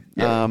 Yeah.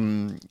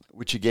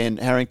 Which again,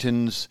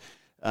 Harrington's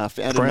founded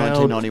in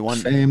 1991.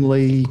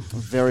 Family.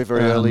 Very,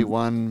 very early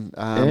one.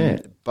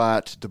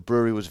 But the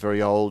brewery was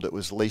very old. It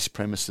was leased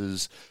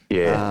premises.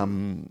 Yeah.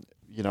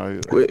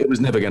 It was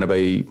never going to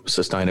be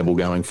sustainable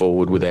going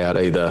forward without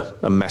either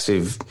a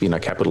massive,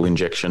 capital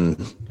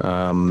injection.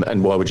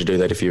 And why would you do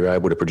that if you're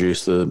able to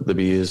produce the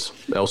beers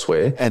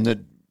elsewhere? And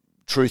the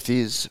truth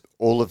is,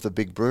 all of the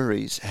big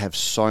breweries have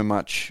so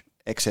much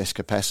excess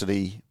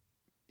capacity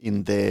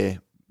in their,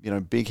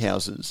 big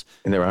houses.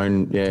 In their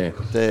own,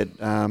 that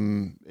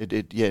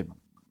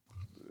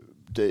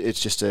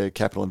it's just a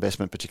capital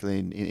investment, particularly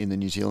in the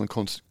New Zealand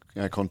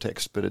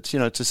context. But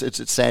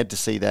it's sad to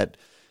see that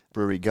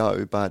brewery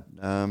go, but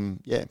there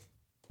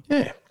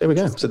we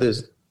go. So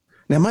there's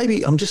now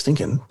maybe I'm just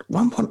thinking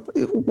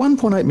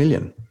 1.8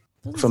 million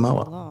for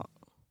Moa.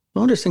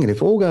 I'm just thinking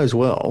if all goes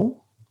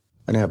well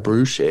and our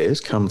brew shares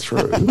come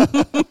through,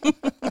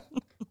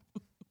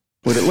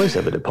 we'd at least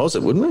have a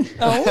deposit, wouldn't we?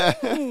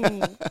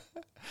 Oh.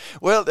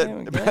 Well,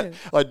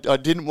 I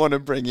didn't want to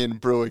bring in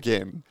brew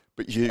again,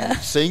 but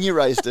seeing you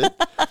raised it.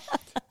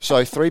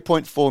 So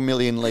 3.4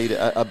 million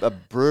litre, a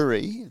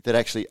brewery that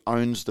actually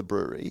owns the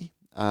brewery.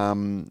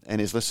 And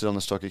is listed on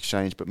the stock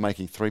exchange, but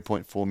making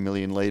 3.4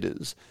 million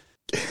litres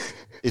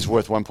is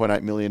worth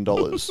 $1.8 million.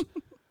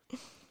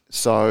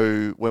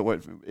 So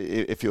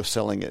if you're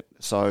selling it.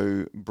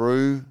 So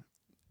Brew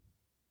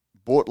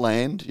bought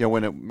land,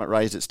 when it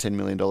raised its $10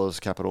 million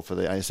capital for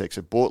the ASX,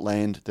 it bought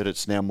land that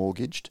it's now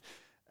mortgaged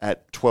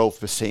at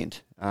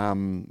 12%.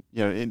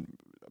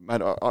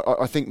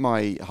 I think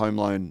my home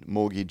loan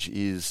mortgage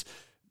is,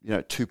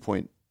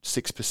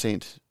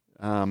 2.6%.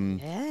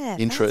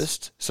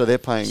 Interest. So they're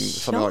paying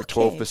something like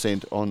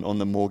 12% on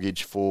the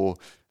mortgage for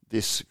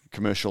this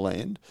commercial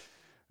land.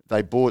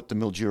 They bought the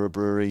Mildura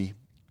Brewery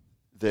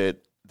that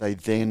they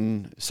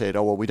then said,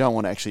 oh, well, we don't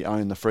want to actually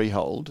own the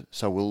freehold,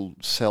 so we'll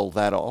sell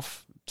that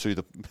off to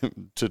the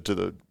to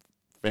the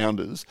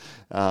founders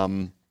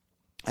and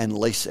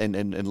lease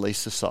and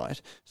lease the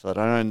site. So they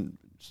don't own,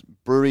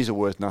 breweries are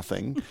worth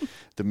nothing.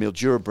 The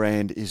Mildura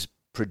brand is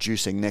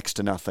producing next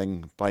to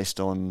nothing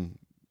based on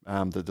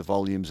the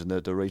volumes and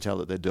the retail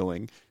that they're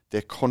doing.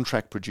 They're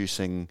contract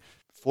producing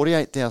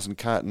 48,000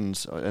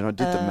 cartons, and I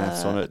did the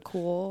maths on it.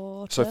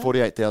 Quarter. So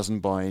 48,000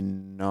 by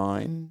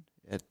 9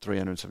 at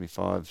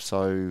 375.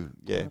 So,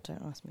 yeah. Oh,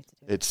 don't ask me to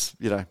do it. It's,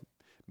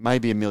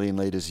 maybe 1 million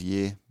litres a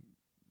year,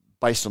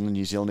 based on the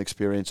New Zealand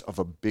experience of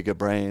a bigger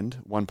brand,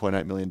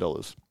 $1.8 million.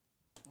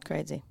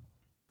 Crazy.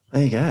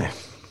 There you go.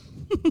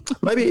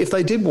 Maybe if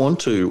they did want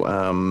to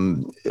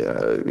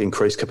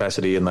increase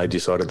capacity and they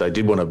decided they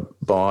did want to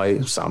buy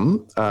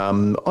some,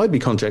 I'd be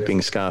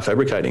contacting Scar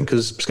Fabricating,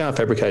 because Scar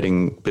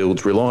Fabricating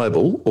builds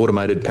reliable,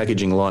 automated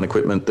packaging line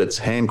equipment that's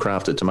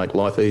handcrafted to make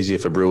life easier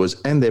for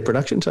brewers and their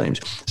production teams.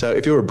 So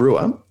if you're a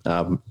brewer,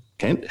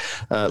 Kent,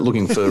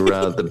 looking for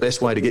the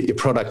best way to get your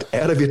product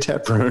out of your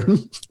tap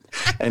room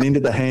and into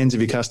the hands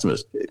of your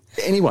customers,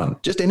 anyone,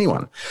 just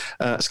anyone,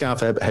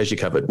 Scarfab has you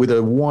covered with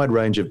a wide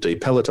range of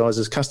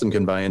depalletizers, custom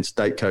conveyance,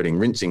 date coding,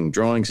 rinsing,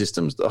 drying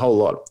systems, the whole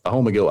lot, a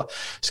whole Megillah.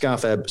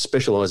 Scarfab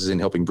specialises in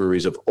helping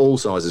breweries of all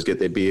sizes get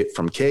their beer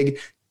from keg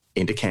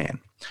into can.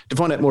 To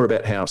find out more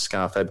about how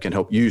Scarfab can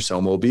help you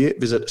sell more beer,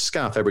 visit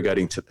Scar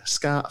Fabricating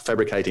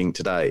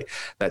today.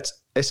 That's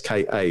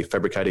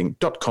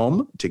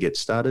skafabricating.com to get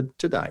started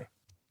today.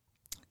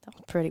 That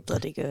was pretty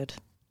bloody good.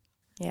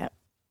 Yeah.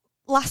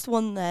 Last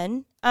one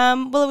then.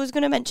 Well, I was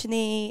going to mention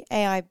the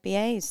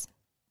AIBAs.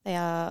 They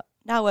are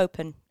now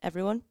open,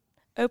 everyone.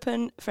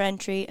 Open for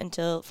entry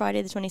until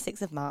Friday the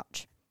 26th of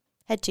March.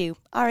 Head to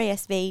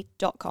rasv.com.au/beer.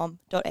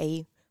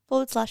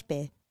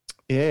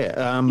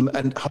 Yeah,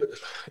 and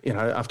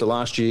after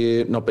last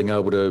year not being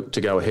able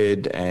to go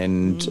ahead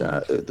and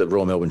the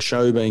Royal Melbourne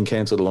Show being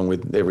cancelled along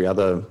with every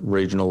other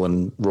regional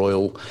and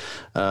royal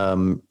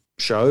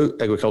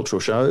agricultural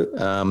show,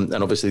 and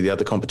obviously the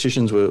other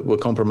competitions were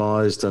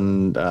compromised,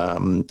 and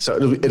so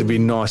it'd be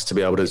nice to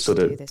be able to sort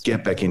of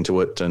get back into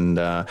it, and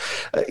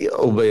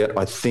albeit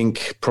I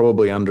think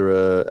probably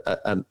under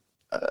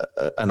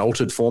an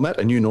altered format,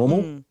 a new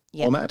normal.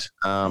 Format,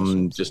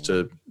 just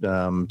to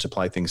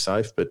play things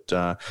safe, but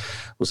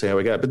we'll see how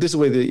we go. But this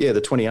will be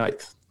the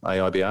 28th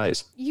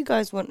AIBAs. You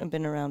guys wouldn't have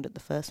been around at the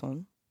first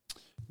one.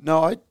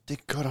 No, I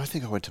did. God, I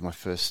think I went to my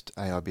first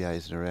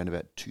AIBAs in around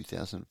about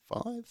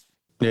 2005.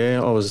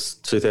 Yeah, I was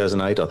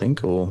 2008, I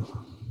think, or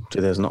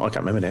 2009. I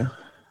can't remember now.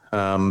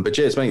 But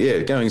yeah, it's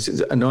been going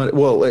since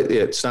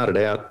it started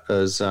out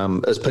as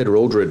Peter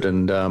Aldred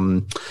and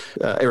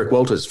Eric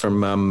Walters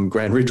from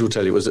Grand Ridge will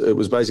tell you. It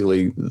was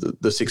basically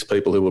the six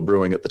people who were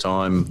brewing at the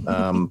time,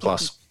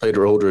 plus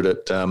Peter Aldred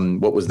at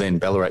what was then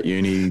Ballarat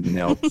Uni,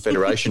 now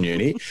Federation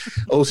Uni,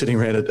 all sitting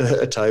around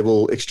a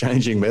table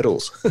exchanging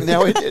medals.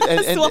 Now,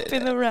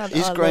 swapping them around.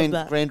 Is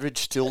Grand Ridge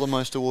still the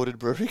most awarded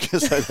brewery?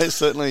 Because they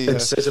certainly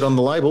it says it on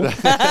the label.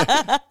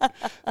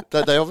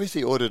 They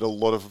obviously ordered a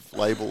lot of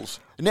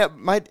labels. Now,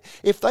 mate,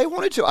 if they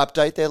wanted to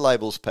update their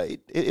labels,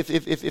 Pete,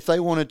 if they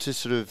wanted to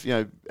sort of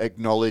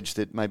acknowledge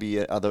that maybe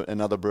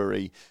another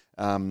brewery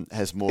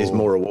is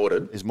more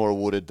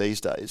awarded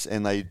these days,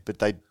 but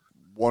they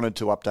wanted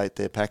to update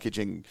their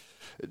packaging,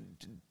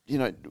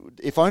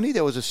 if only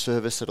there was a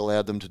service that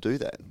allowed them to do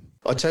that.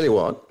 I tell you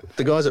what,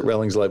 the guys at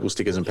Rallings Label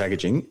Stickers and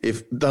Packaging,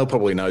 they'll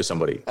probably know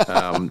somebody.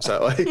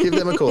 So I give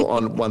them a call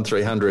on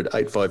 1300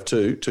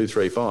 852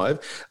 235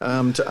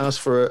 to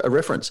ask for a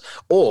reference.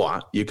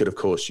 Or you could, of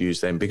course,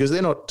 use them because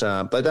they're not.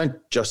 They don't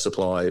just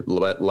supply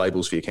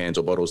labels for your cans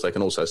or bottles. They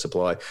can also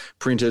supply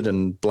printed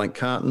and blank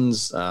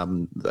cartons,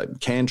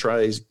 can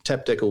trays,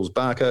 tap decals,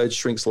 barcodes,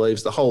 shrink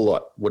sleeves, the whole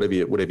lot, whatever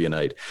you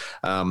need.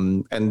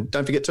 And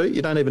don't forget too,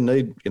 you don't even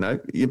need.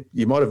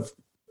 You might have.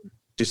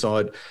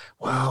 Decide,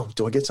 wow,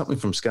 do I get something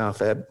from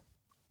Scarfab,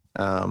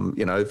 or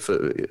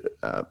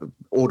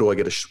do I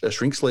get a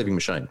shrink sleeving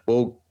machine?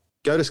 Well,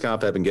 go to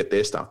Scarfab and get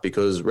their stuff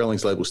because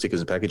Rallings Label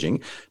Stickers and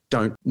Packaging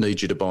don't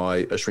need you to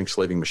buy a shrink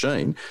sleeving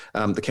machine.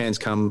 The cans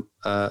come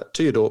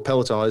to your door,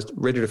 palletised,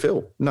 ready to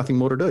fill. Nothing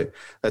more to do.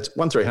 That's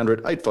 1300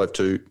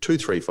 852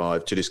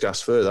 235 to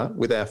discuss further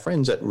with our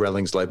friends at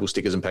Rallings Label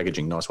Stickers and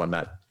Packaging. Nice one,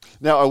 Matt.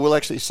 Now, I will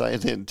actually say,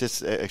 and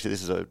this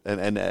is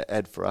an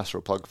ad for us or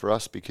a plug for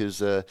us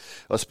because I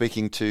was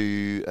speaking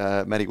to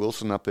Matty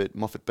Wilson up at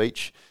Moffat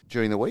Beach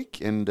during the week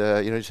and,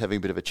 just having a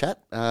bit of a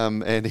chat.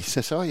 And he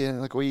says,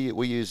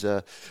 we use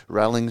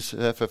Rallings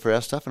for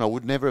our stuff and I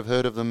would never have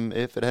heard of them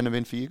if it hadn't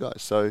been for you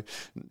guys. So,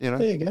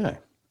 There you go.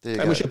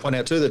 We should point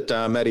out too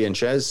that Matty and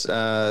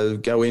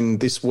Chaz go in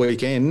this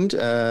weekend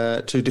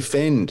to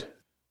defend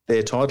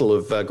their title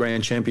of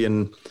Grand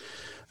Champion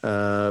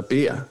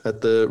beer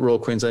at the Royal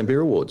Queensland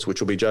Beer Awards,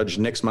 which will be judged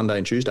next Monday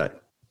and Tuesday.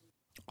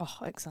 Oh,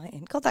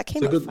 exciting. God, that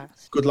came up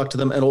fast. Good luck to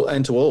them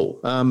and to all.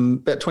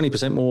 About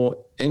 20% more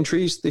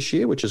entries this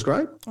year, which is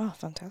great. Oh,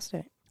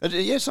 fantastic.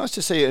 Yeah, it's nice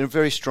to see a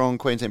very strong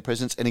Queensland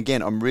presence. And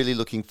again, I'm really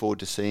looking forward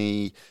to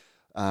seeing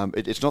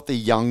it's not the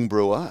young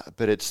brewer,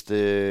 but it's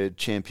the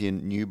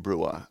champion new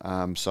brewer.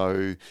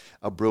 So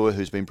a brewer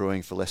who's been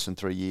brewing for less than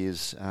 3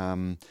 years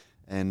and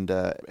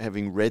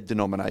having read the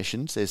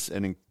nominations, there's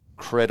an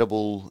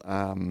incredible...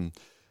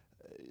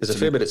 there's a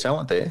fair bit of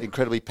talent there.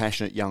 Incredibly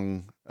passionate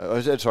young...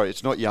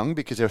 it's not young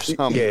because there are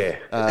some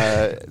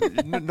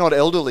not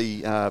elderly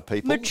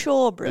people.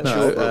 Mature brewers.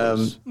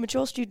 No,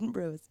 mature student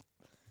brewers.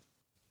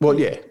 Well,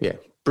 yeah.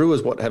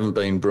 Brewers haven't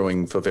been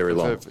brewing for very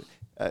long.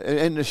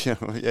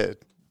 Yeah.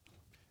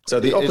 So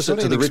the opposite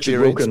to the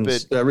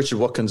Richard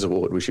Watkins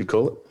Award, we should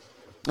call it.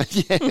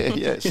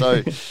 Yeah.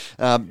 So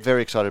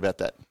very excited about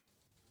that.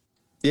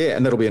 Yeah,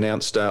 and that'll be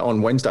announced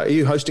on Wednesday. Are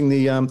you hosting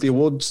the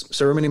awards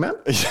ceremony, Matt?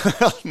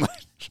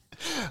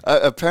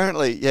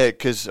 Apparently, yeah,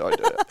 because...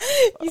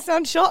 you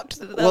sound shocked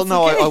that that's well,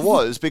 no, the case. I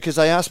was, because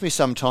they asked me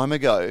some time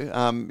ago,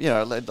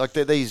 like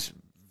these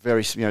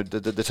very,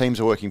 the teams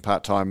are working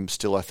part-time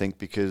still, I think,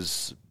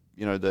 because,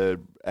 the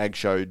Ag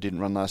Show didn't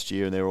run last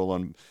year and they're all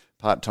on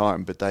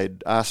part-time, but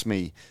they'd asked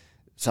me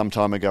some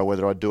time ago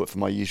whether I'd do it for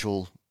my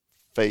usual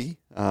fee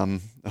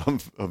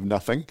of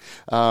nothing.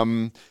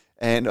 And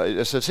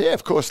I said, yeah,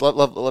 of course,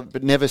 love,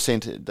 but never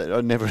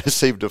I never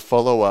received a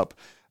follow-up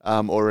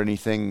or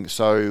anything,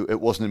 so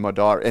it wasn't in my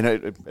diary. And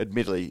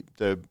admittedly,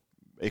 the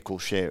equal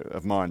share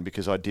of mine,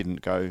 because I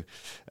didn't go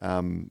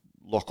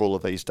lock all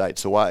of these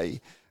dates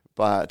away.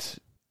 But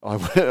I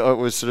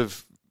was sort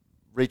of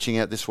reaching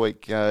out this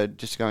week,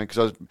 just going, because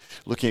I was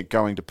looking at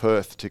going to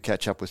Perth to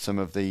catch up with some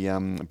of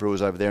the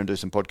brewers over there and do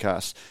some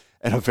podcasts.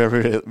 And I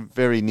very,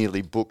 very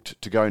nearly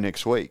booked to go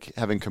next week,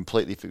 having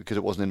completely, because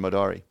it wasn't in my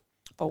diary.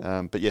 Oh.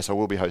 But yes, I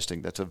will be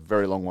hosting. That's a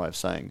very long way of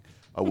saying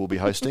I will be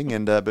hosting,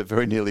 and but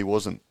very nearly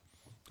wasn't.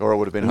 Or I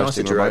would have been nice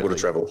hosting that you're remotely. able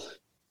to travel.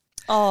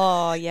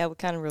 Oh, yeah, we're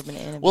kind of rubbing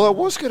it in. Well, I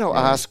was going to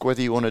ask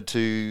whether you wanted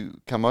to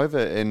come over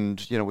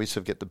and, we sort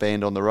of get the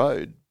band on the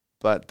road,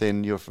 but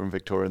then you're from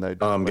Victoria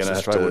and Western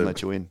Australia wouldn't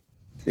let you in.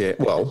 Yeah,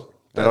 well...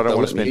 But I don't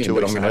want to spend 2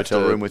 weeks in a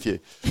hotel room with you.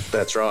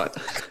 That's right.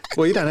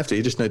 Well, you don't have to.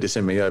 You just need to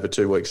send me over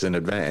 2 weeks in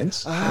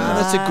advance.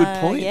 That's a good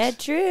point. Yeah,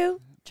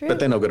 true. But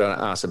then I've got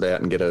to ask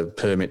about and get a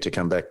permit to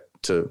come back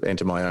to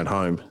enter my own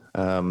home.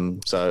 That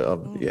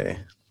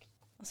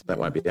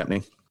won't be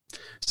happening.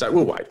 So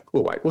we'll wait.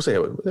 We'll see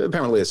how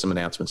apparently there's some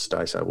announcements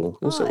today, so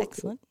we'll see.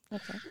 Excellent.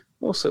 Okay.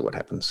 We'll see what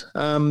happens.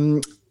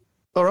 All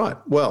right.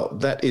 Well,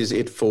 that is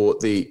it for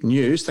the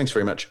news. Thanks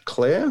very much,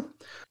 Claire.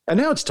 And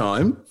now it's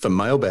time for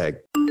Mailbag.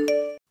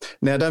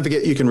 Now, don't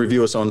forget, you can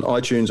review us on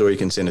iTunes, or you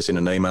can send us in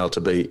an email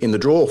to be in the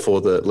draw for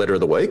the letter of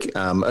the week.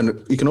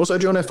 And you can also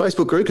join our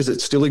Facebook group, because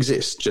it still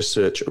exists. Just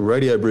search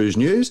Radio Brews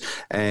News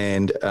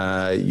and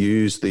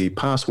use the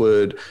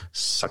password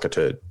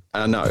suckerturd.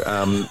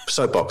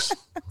 Soapbox.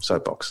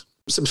 Soapbox.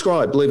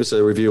 Subscribe, leave us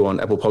a review on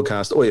Apple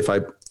Podcast or your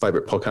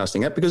favourite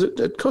podcasting app, because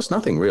it costs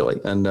nothing really,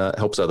 and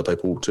helps other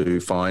people to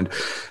find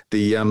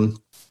the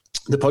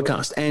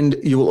podcast. And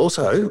you will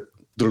also,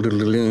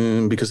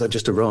 because they've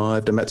just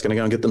arrived and Matt's going to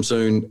go and get them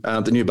soon,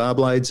 the new bar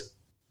blades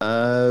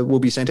will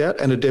be sent out,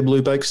 and a Deb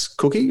Lou Bakes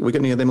cookie. We got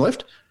any of them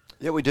left?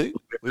 Yeah, we do.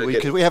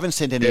 Because we haven't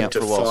sent any out for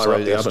a while,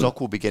 so the our stock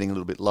will be getting a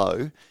little bit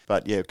low.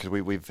 But yeah, because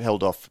we've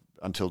held off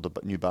until the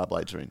new bar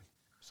blades are in.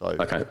 So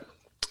okay.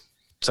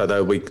 So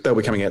they'll be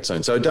coming out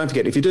soon. So don't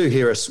forget, if you do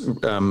hear us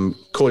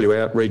call you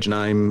out, read your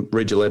name,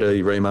 read your letter,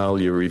 your email,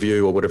 your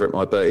review, or whatever it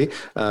might be,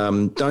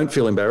 don't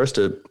feel embarrassed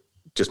to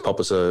just pop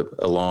us a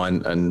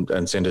line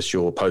and send us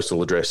your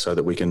postal address, so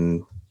that we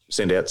can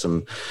send out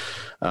some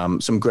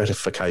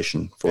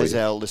gratification for you. As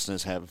our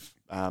listeners have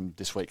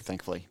this week,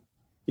 thankfully.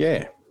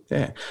 Yeah.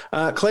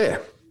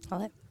 Claire.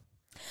 Hello.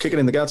 Kick it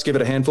in the guts, give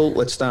it a handful.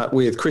 Let's start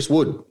with Chris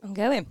Wood. I'm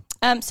going.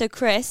 So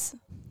Chris,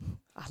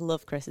 I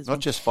love Chris's Not one.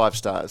 just 5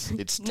 stars,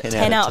 it's 10,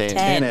 10 out of 10.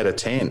 10 out of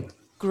 10.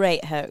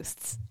 Great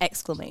hosts!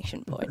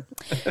 Exclamation point.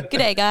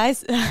 G'day,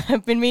 guys.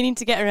 I've been meaning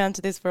to get around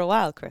to this for a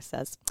while, Chris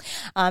says.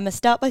 I must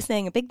start by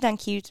saying a big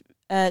thank you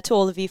to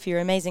all of you for your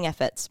amazing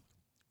efforts.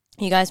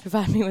 You guys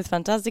provide me with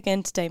fantastic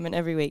entertainment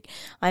every week.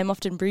 I am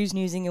often brews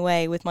newsing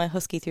away with my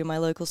husky through my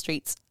local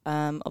streets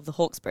of the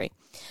Hawkesbury.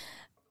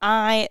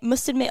 I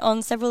must admit,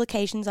 on several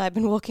occasions I've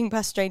been walking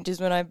past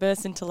strangers when I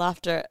burst into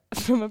laughter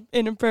from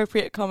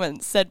inappropriate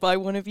comments said by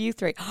one of you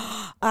three.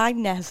 I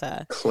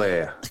never.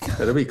 Claire.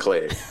 That'll be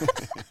Claire.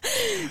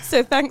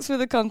 So thanks for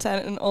the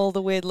content and all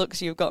the weird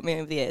looks you've got me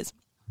over the years.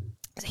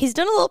 He's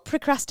done a little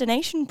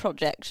procrastination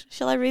project.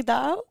 Shall I read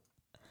that out?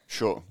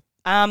 Sure.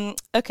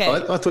 Okay.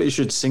 I thought you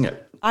should sing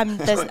it.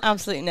 There's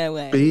absolutely no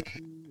way.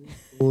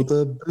 Before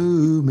the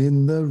boom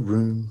in the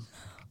room.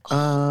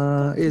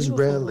 Is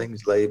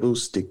railings,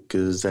 labels,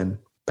 stickers, and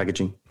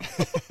packaging.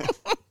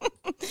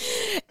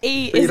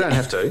 You don't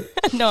have to.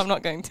 No, I'm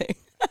not going to.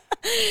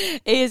 E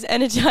is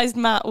energised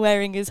Matt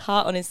wearing his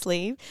heart on his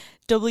sleeve.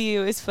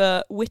 W is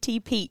for witty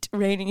Pete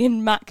reigning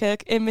in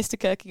Mr.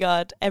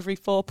 Kierkegaard every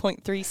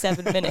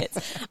 4.37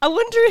 minutes. I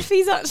wonder if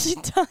he's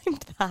actually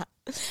timed that.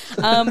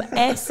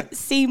 S,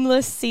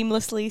 seamless,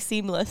 seamlessly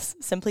seamless,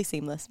 simply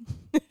seamless.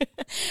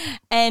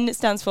 N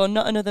stands for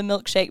not another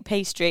milkshake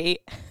pastry.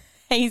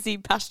 Hazy,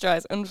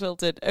 pasteurised,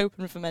 unfiltered,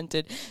 open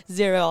fermented,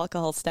 zero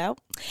alcohol stout.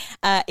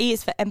 E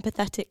is for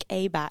empathetic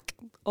A-back,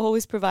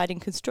 always providing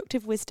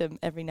constructive wisdom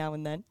every now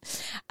and then.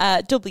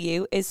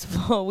 W is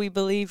for we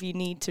believe you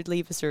need to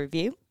leave us a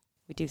review.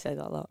 We do say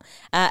that a lot.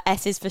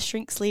 S is for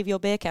shrink sleeve your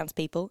beer cans,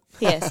 people.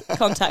 P.S.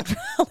 Contact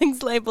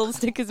Rowling's labels,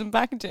 stickers and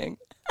packaging.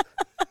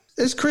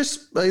 Is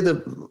Chris either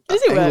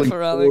Does he work for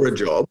Rowlings? Or a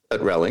job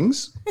at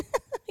Rowlings?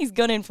 He's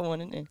gone in for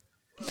one, isn't he?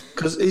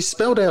 Because he's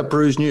spelled out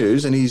Brews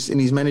News, and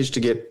he's managed to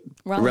get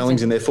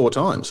Ralling's in there 4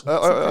 times.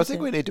 I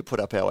think we need to put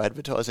up our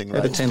advertising Out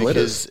of rates 10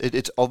 because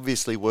it's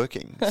obviously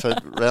working. So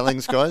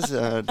Ralling's guys,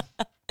 don't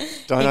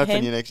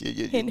open your next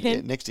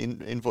next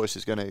invoice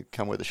is going to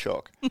come with a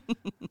shock.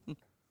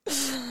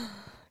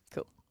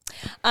 Cool.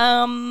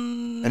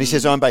 And he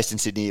says, I'm based in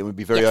Sydney. It would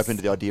be very open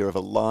to the idea of a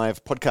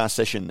live podcast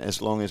session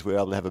as long as we're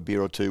able to have a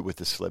beer or two with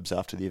the celebs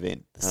after the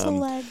event.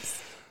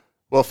 Celebs.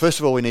 Well, first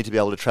of all, we need to be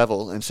able to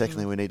travel, and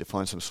secondly, we need to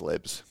find some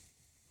celebs.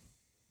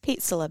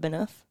 Pete's celeb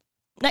enough.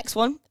 Next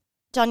one,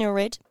 Daniel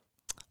Ridd.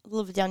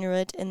 Love Daniel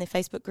Ridd in the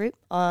Facebook group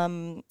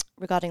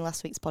regarding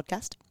last week's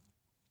podcast.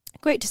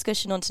 Great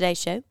discussion on today's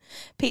show.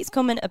 Pete's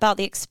comment about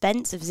the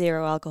expense of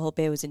zero alcohol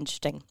beer was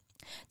interesting.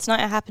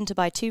 Tonight I happened to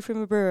buy 2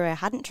 from a brewery I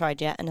hadn't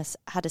tried yet and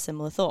had a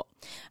similar thought.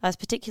 I was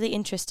particularly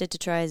interested to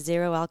try a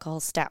zero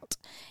alcohol stout.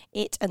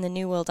 It and the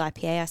New World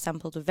IPA I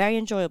sampled were very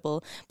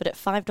enjoyable, but at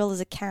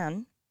 $5 a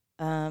can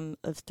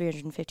of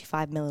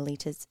 355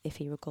 millilitres, if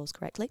he recalls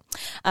correctly,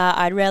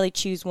 I'd rarely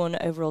choose one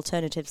over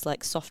alternatives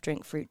like soft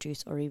drink, fruit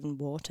juice, or even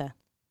water.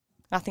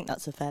 I think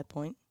that's a fair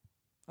point.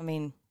 I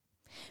mean,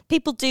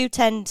 people do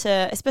tend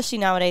to, especially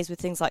nowadays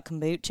with things like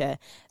kombucha,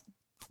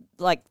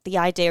 like the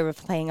idea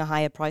of paying a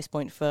higher price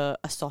point for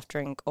a soft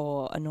drink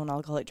or a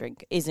non-alcoholic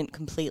drink isn't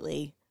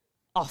completely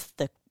off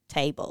the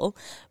table.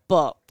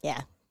 But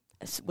yeah,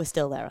 we're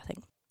still there, I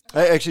think.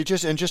 Actually,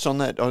 just on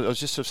that, I was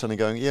just sort of suddenly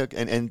going, yeah,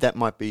 and that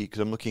might be because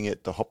I'm looking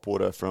at the hop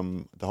water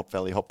from the Hop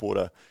Valley Hop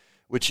Water,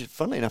 which,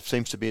 funnily enough,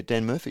 seems to be at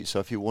Dan Murphy's. So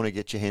if you want to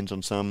get your hands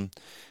on some,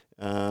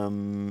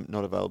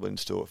 not available in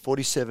store,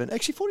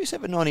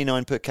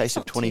 $47.99 per case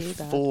of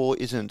 24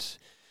 isn't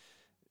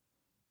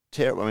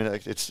terrible. I mean,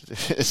 it's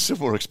still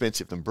more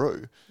expensive than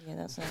brew. Yeah,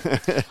 that's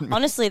right.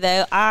 Honestly,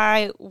 though,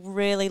 I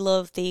really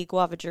love the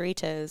guava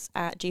Doritos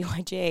at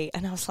GYG,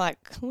 and I was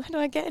like, where do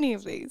I get any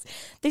of these?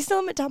 They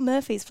sell them at Dan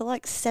Murphy's for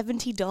like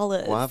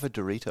 $70. Guava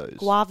Doritos?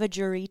 Guava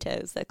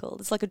Doritos, they're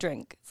called. It's like a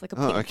drink. It's like a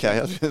pink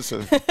okay.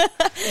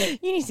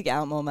 You need to get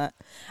out more, Matt.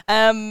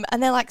 And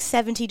they're like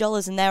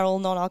 $70, and they're all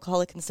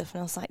non-alcoholic and stuff,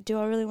 and I was like, do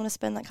I really want to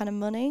spend that kind of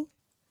money?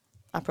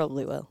 I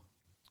probably will.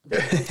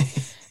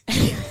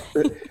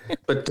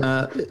 But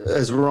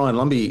as Ryan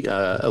Lumbie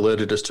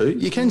alerted us to,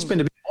 you can spend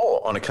a bit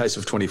more on a case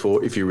of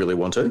 24 if you really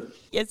want to.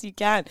 Yes, you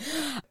can.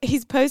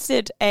 He's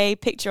posted a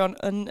picture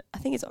on I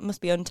think it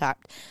must be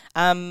Untapped,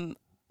 an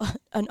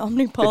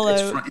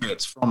Omnipolo.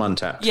 It's from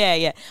Untapped.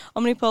 Yeah.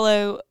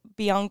 Omnipolo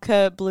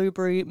Bianca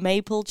Blueberry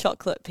Maple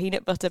Chocolate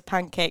Peanut Butter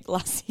Pancake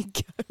Lassie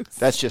Ghost.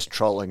 That's just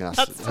trolling us.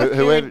 That's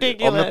Whoever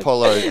ridiculous.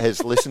 Omnipolo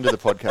has listened to the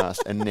podcast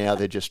and now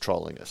they're just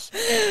trolling us.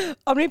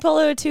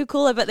 Omnipolo are too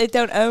cool, but they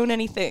don't own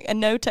anything and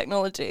no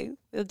technology.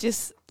 They'll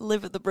just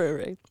live at the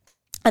brewery.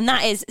 And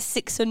that is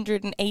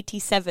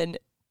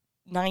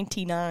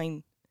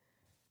 $687.99.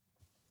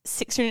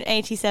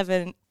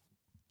 687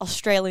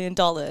 Australian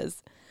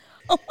dollars.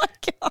 Oh my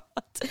God.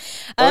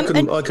 I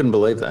couldn't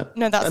believe that.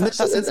 No, that's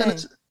insane.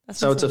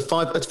 So it's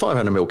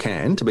 500 ml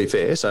can, to be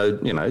fair. So,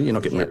 you're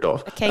not getting ripped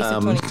off. A case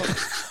of 24.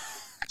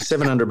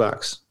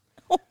 $700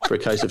 for a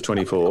case of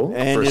 24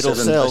 and for it'll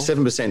sell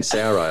 7%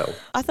 sour ale.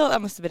 I thought that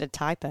must have been a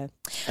typo.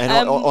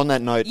 And on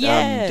that note,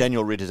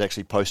 Daniel Ridd has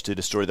actually posted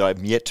a story that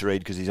I've yet to read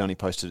because he's only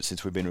posted it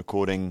since we've been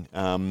recording.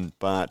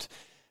 But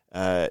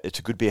it's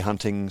a good beer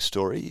hunting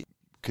story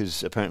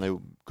because apparently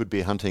good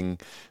beer hunting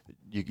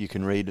you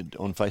can read it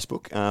on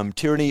Facebook.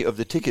 Tyranny of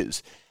the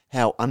Tickers.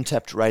 How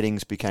Untapped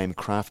ratings became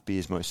craft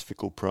beer's most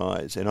fickle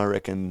prize. And I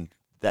reckon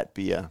that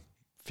beer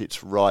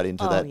fits right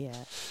into that.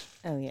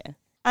 Oh, yeah.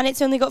 And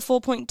it's only got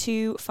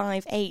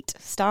 4.258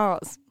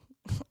 stars.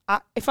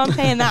 If I'm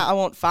paying that, I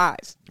want 5.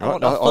 I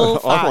want a full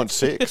 5. I want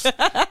 6.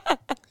 I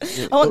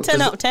want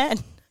 10 out of 10.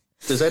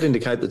 Does that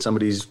indicate that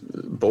somebody's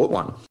bought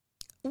one?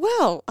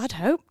 Well, I'd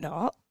hope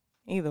not.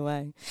 Either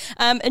way.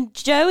 And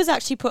Joe has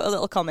actually put a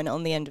little comment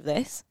on the end of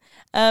this.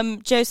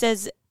 Joe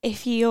says,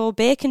 if your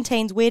beer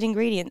contains weird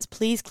ingredients,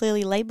 please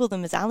clearly label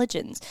them as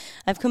allergens.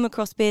 I've come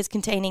across beers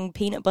containing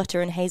peanut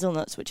butter and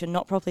hazelnuts which are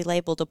not properly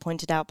labelled or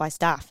pointed out by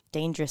staff.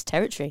 Dangerous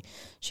territory.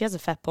 She has a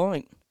fair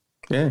point.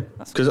 Yeah,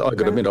 because I got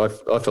to admit, I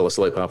fell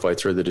asleep halfway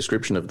through the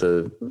description of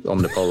the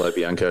Omnipolo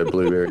Bianco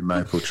Blueberry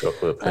Maple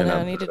Chocolate. I know,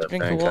 I needed to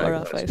drink of water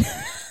halfway. By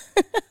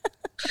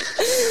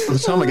the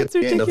time I get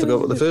to the end, I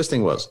forgot what the first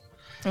thing was.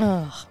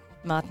 Oh,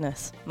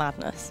 madness.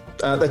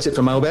 That's it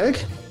for Mailbag,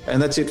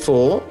 and that's it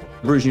for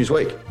Brews News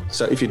Week.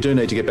 So if you do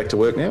need to get back to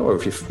work now, or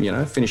if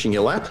you're finishing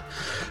your lap,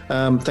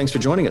 thanks for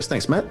joining us.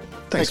 Thanks, Matt.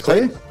 Thanks,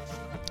 Claire.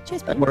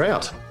 Cheers, and we're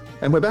out.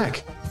 And we're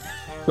back.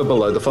 We're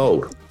below the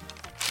fold.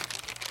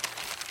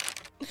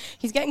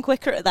 He's getting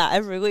quicker at that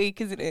every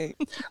week, isn't he?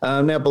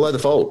 Now, below the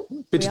fold.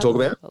 Bit to talk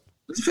about.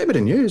 There's a fair bit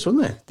of news,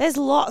 wasn't there? There's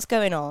lots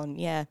going on,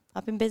 yeah.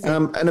 I've been busy.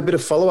 And a bit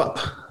of follow-up,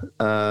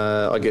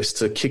 I guess,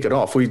 to kick it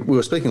off. We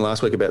were speaking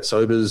last week about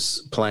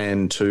Sober's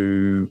plan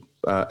to,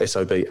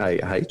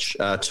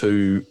 SOBAH,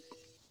 to,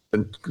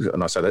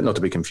 and I say that not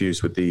to be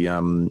confused with the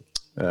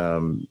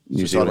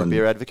New Zealand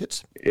Beer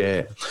Advocates.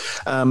 Yeah.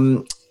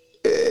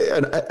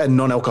 A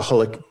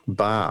non-alcoholic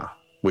bar,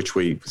 which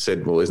we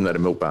said, well, isn't that a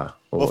milk bar?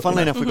 Well,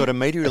 funnily enough, we got a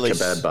media release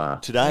kebab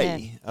bar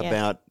today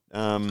about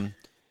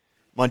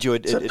Mind you,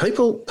 So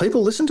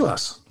people listen to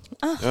us,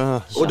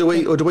 or do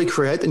we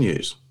create the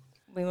news?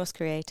 We must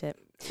create it.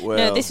 well,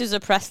 No, this was a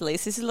press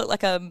release. This looked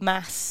like a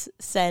mass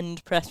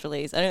send press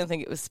release. I don't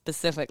think it was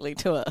specifically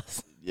to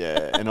us.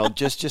 yeah, and I'll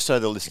just so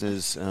the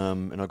listeners,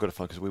 and I've got to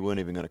find because we weren't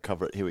even going to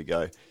cover it. Here we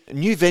go. A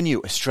new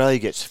venue, Australia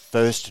gets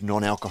first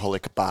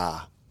non-alcoholic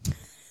bar.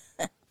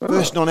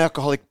 First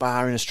non-alcoholic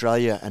bar in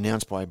Australia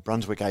announced by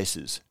Brunswick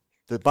Aces.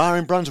 The bar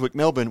in Brunswick,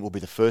 Melbourne, will be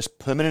the first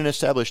permanent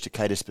established to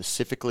cater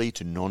specifically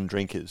to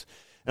non-drinkers.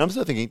 And I'm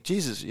still thinking,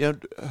 Jesus,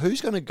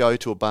 who's going to go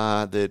to a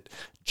bar that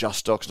just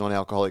stocks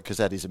non-alcoholic because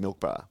that is a milk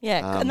bar?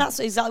 Yeah, and that's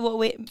exactly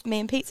what me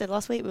and Pete said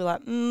last week. We were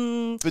like,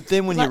 But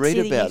then when you read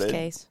about it,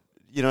 case.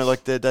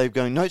 like they're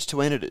going notes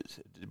to editors.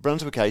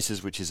 Brunswick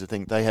Aces, which is the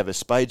thing, they have a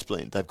spades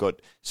blend. They've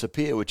got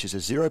Sapir, which is a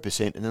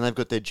 0%, and then they've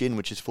got their gin,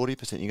 which is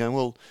 40%. You're going,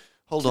 well,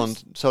 hold on.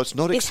 So it's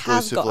not This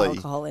has exclusively got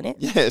alcohol in it.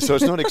 Yeah, so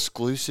it's not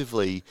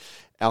exclusively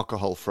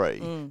alcohol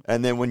free.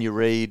 And then when you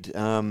read,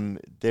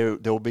 there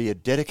will be a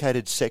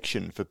dedicated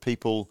section for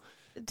people.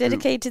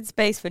 Dedicated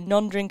space for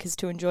non-drinkers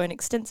to enjoy an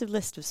extensive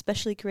list of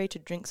specially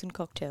curated drinks and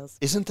cocktails.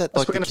 Isn't that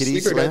We're like the going to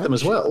kiddies segregate them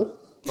lounge? as well.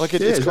 Like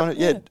it's kind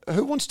of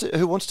Who wants to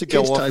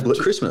go Kids off? table at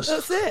Christmas.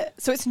 That's it.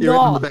 So it's You're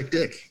on the not, back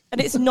deck.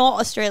 and it's not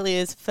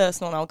Australia's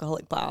first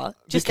non-alcoholic bar.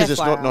 Just Because it's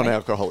not FYI.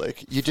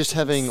 non-alcoholic. You're just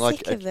having like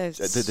Sick of those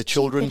the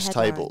children's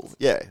stupid table.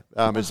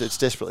 headlines. Yeah, it's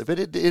desperately, but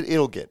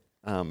it'll get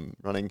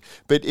running.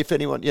 But if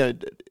anyone,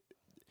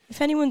 If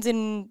anyone's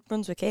in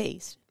Brunswick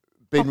East,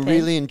 been pop in.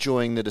 really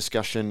enjoying the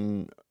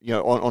discussion,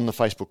 on the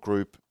Facebook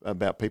group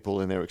about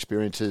people and their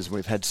experiences.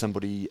 We've had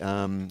somebody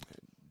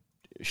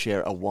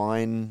share a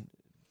wine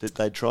that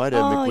they tried, a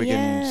McGuigan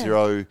yeah.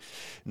 Zero,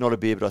 not a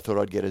beer, but I thought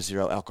I'd get a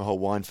zero alcohol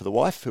wine for the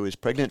wife who is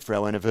pregnant for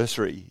our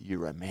anniversary. You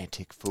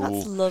romantic fool.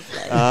 that's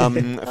lovely.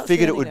 I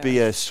figured it really would be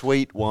a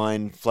sweet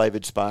wine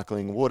flavoured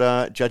sparkling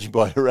water. Judging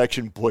by her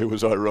reaction, boy,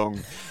 was I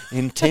wrong.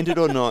 Intended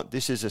or not,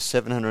 this is a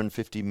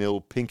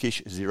 750ml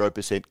pinkish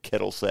 0%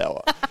 kettle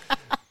sour.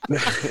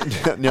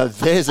 Now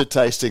there's a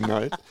tasting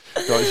note,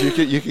 guys.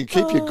 You can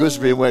keep your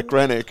gooseberry and wet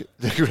granite.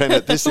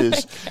 This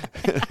is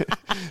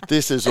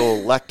this is all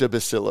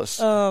lactobacillus.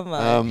 Oh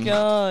my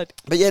god!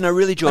 But yeah, no,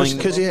 really enjoying.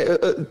 Because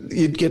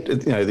you'd get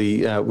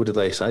the what did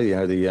they say?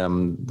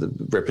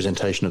 The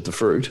representation of the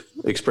fruit,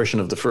 expression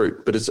of the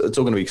fruit. But it's all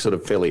going to be sort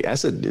of fairly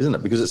acid, isn't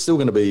it? Because it's still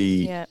going to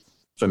be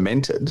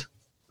fermented.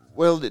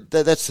 Well,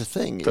 that's the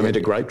thing.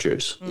 Fermented grape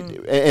juice.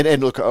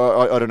 And look,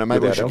 I don't know,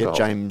 maybe I Without should get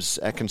alcohol. James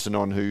Atkinson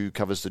on, who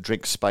covers the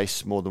drink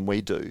space more than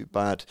we do,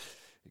 but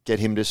get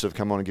him to sort of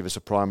come on and give us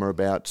a primer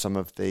about some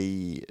of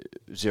the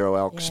zero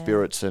alc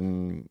spirits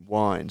and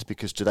wines,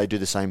 because do they do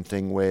the same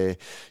thing where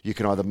you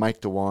can either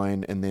make the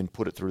wine and then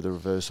put it through the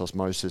reverse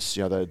osmosis,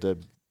 the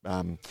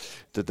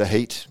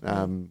heat,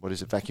 what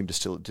is it, vacuum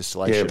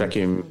distillation? Yeah,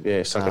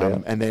 vacuum, suck it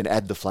out. And then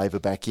add the flavour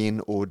back in,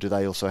 or do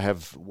they also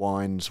have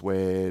wines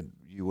where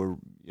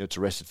it's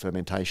arrested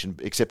fermentation,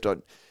 except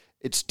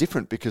it's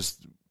different because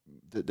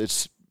the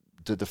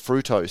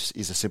fructose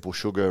is a simple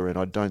sugar, and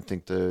I don't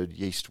think the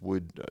yeast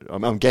would.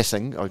 I'm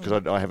guessing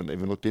because I haven't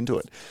even looked into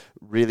it.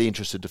 Really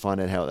interested to find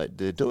out how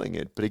they're doing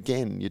it. But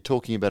again, you're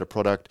talking about a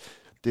product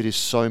that is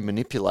so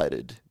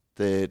manipulated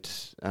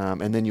that,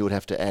 and then you would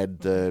have to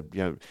add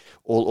the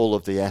all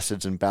of the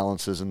acids and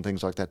balances and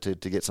things like that to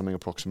get something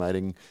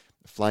approximating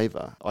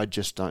flavour. I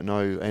just don't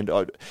know. And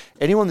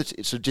anyone that's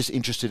sort of just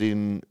interested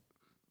in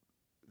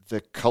the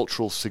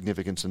cultural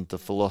significance and the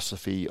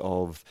philosophy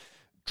of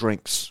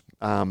drinks,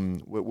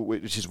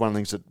 which is one of the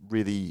things that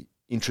really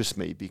interests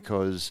me,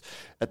 because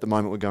at the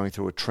moment we're going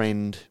through a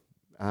trend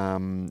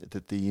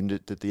that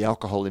the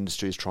alcohol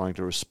industry is trying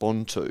to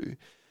respond to.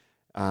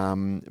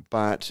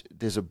 But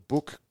there's a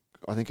book,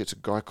 I think it's a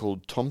guy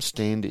called Tom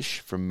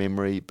Standish from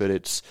memory, but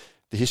it's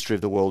The History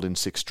of the World in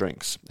 6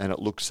 Drinks, and it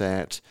looks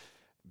at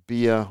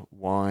beer,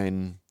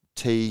 wine,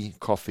 tea,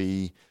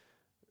 coffee,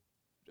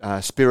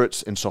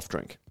 spirits, and soft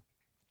drink,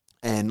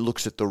 and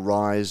looks at the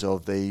rise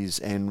of these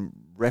and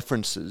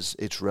references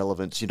its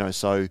relevance.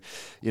 So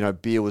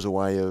beer was a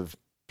way of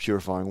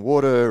purifying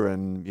water,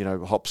 and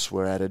hops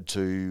were added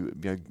to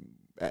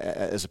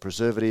as a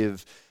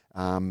preservative.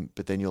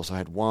 But then you also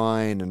had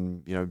wine,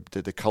 and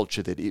the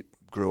culture that it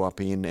grew up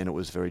in, and it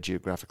was very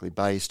geographically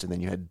based. And then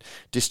you had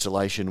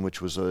distillation,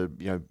 which was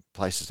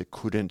places that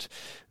couldn't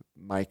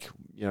make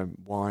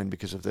wine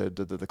because of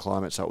the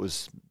climate. So it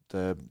was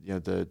I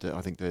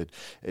think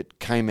it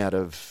came out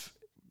of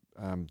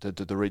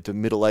the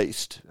Middle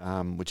East,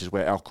 which is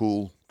where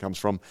alcohol comes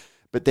from.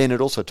 But then it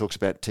also talks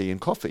about tea and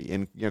coffee,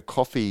 and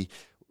coffee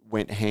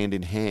went hand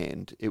in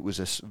hand. It was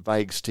a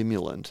vague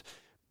stimulant,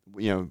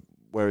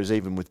 whereas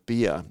even with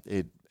beer,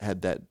 it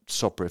had that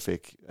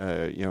soporific,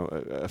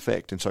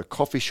 effect. And so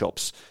coffee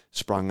shops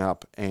sprung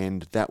up,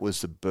 and that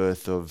was the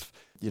birth of,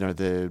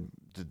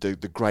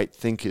 the great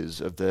thinkers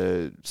of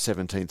the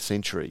 17th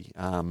century.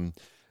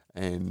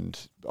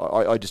 And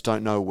I just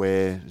don't know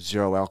where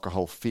zero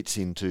alcohol fits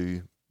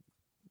into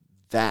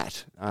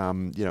that,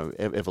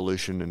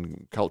 evolution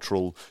and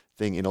cultural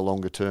thing in a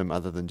longer term,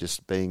 other than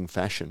just being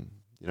fashion.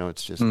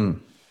 It's just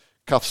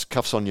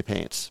cuffs on your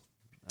pants.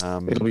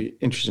 It'll be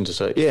interesting to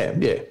see. Yeah.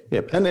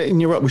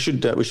 And you're right. We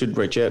should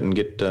reach out and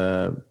get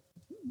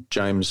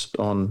James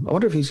on. I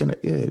wonder if he's going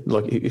to,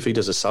 like if he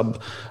does a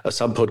sub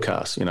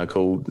podcast,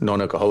 called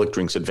Non-Alcoholic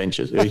Drinks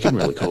Adventures. You couldn't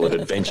really call it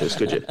adventures,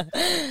 could you?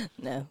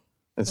 No.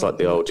 It's like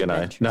the old,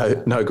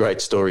 no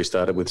great story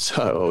started with,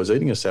 so I was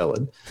eating a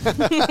salad.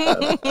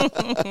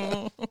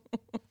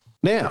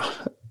 Now,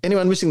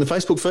 anyone missing the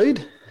Facebook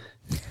feed?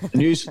 The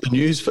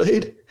news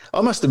feed?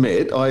 I must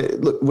admit,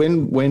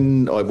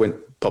 when I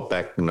popped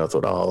back and I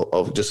thought,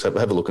 I'll just have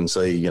a look and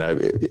see,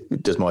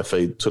 does my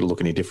feed sort of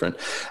look any different?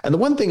 And the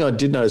one thing I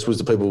did notice was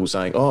the people were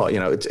saying,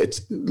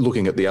 it's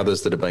looking at the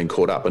others that have been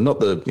caught up, and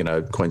not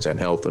the, Queensland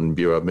Health and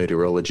Bureau of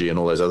Meteorology and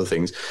all those other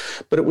things,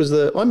 but it was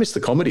I missed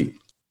the comedy.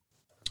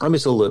 I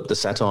miss all the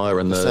satire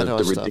and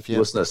the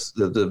ridiculousness,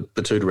 stuff, the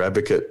Batuta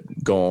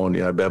Advocate gone,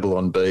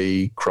 Babylon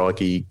Bee,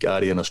 Crikey,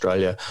 Guardian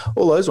Australia,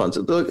 all those ones.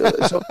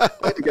 So I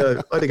had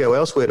to go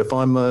elsewhere to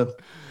find my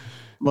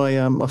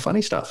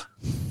funny stuff.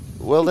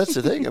 Well, that's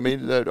the thing. I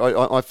mean,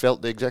 I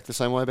felt the exact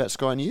same way about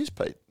Sky News,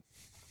 Pete.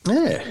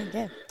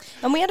 Yeah.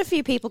 And we had a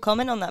few people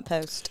comment on that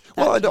post.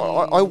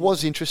 Well, I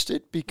was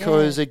interested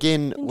because,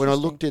 again, when I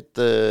looked at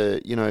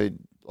the,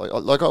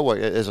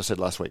 as I said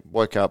last week,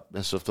 woke up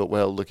and sort of thought,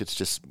 well, look, it's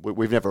just,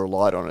 we've never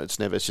relied on it.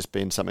 It's just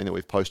been something that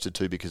we've posted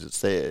to because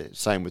it's there.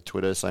 Same with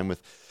Twitter, same with,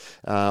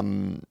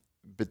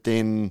 but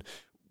then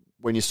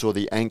when you saw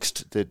the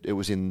angst that it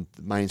was in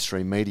the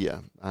mainstream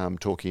media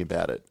talking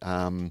about it,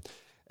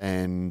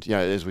 and,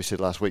 as we said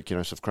last week,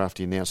 sort of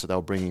Crafty announced that they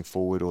were bringing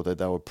forward, or that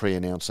they were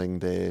pre-announcing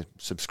their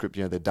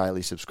their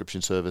daily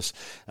subscription service.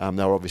 They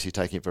were obviously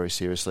taking it very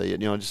seriously.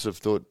 And, I just sort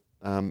of thought,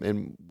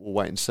 and we'll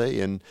wait and see.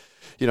 And,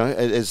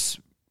 as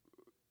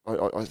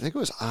I think it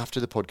was after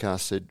the podcast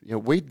said,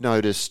 we'd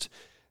noticed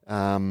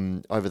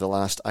over the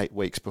last 8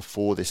 weeks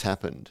before this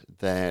happened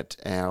that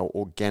our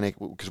organic,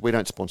 because we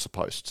don't sponsor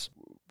posts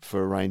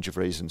for a range of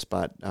reasons,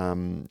 but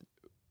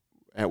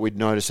we'd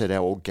noticed that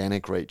our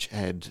organic reach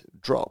had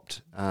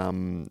dropped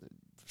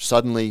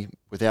suddenly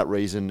without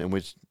reason, and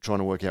we're trying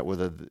to work out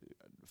whether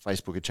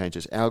Facebook had changed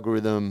its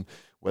algorithm,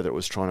 whether it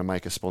was trying to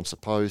make us sponsor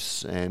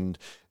posts, and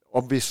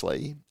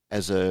obviously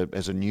as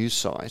a news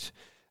site,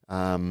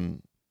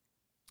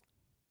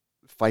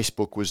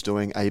 Facebook was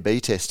doing A/B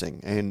testing,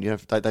 and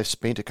they've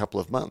spent a couple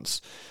of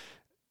months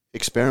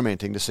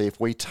experimenting to see if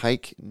we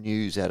take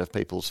news out of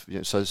people's.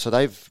 So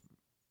they've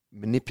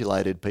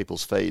manipulated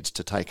people's feeds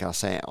to take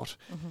us out.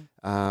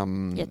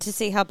 Mm-hmm. To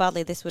see how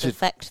badly this would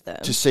affect them.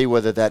 To see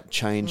whether that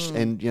changed,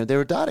 and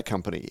they're a data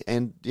company,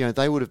 and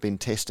they would have been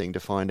testing to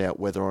find out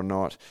whether or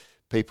not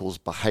people's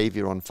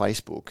behaviour on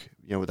Facebook,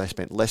 they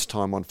spent less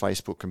time on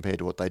Facebook compared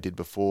to what they did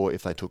before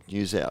if they took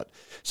news out.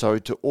 So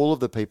to all of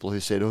the people who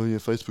said,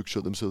 Facebook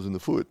shot themselves in the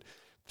foot,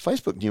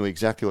 Facebook knew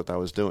exactly what they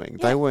was doing.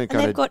 Yeah. They weren't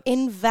going to... they've got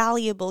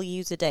invaluable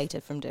user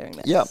data from doing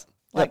this. Yeah.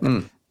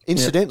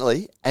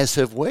 Incidentally, as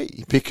have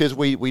we, because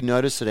we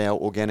noticed that our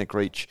organic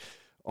reach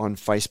on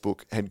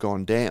Facebook had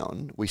gone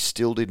down. We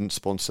still didn't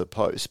sponsor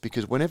posts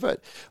because whenever...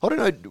 I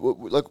don't know,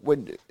 like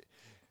when...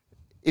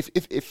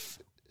 If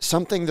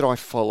something that I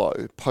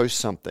follow posts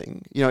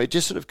something, it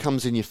just sort of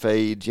comes in your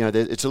feed.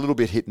 It's a little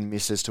bit hit and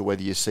miss as to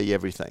whether you see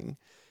everything,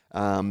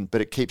 but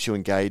it keeps you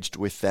engaged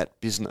with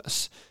that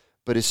business.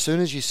 But as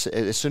soon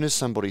as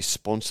somebody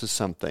sponsors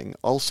something,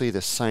 I'll see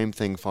the same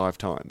thing 5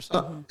 times.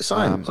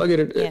 Same, I get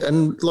it,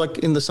 and like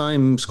in the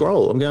same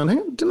scroll, I'm going,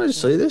 hey, didn't I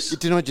just see this?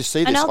 Didn't I just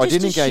see this? I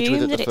didn't engage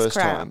with it the first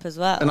time as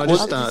well, and I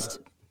just start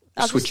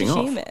switching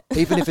off.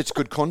 Even if it's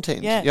good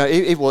content,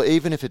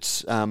 even if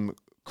it's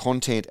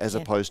content as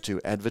opposed to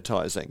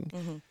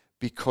advertising,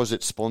 because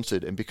it's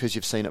sponsored and because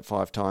you've seen it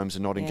 5 times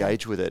and not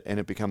engaged with it, and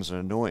it becomes an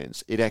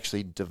annoyance, it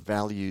actually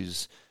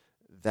devalues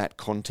that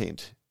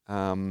content.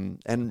 And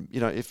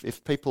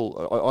if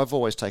people, I've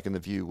always taken the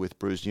view with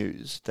Brews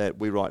News that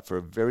we write for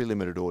a very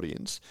limited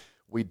audience.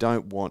 We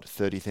don't want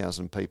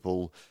 30,000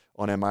 people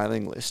on our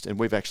mailing list, and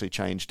we've actually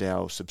changed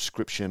our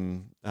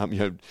subscription.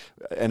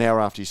 An hour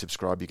after you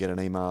subscribe, you get an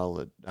email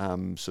that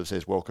sort of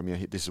says, "Welcome,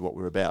 this is what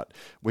we're about."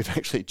 We've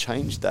actually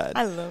changed that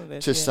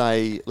to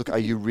say, "Look, are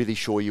you really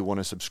sure you want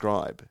to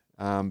subscribe?"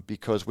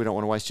 Because we don't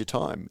want to waste your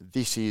time.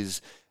 This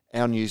is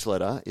our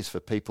newsletter is for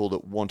people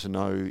that want to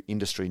know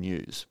industry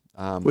news.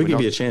 We give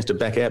you a chance to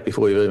back out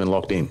before you're even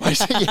locked in.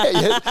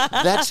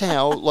 That's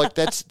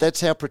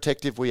how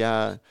protective we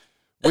are.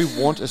 We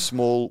want a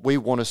small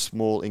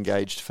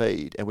engaged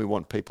feed, and we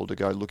want people to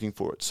go looking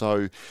for it.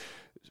 So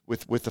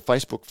with the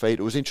Facebook feed,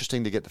 it was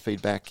interesting to get the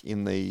feedback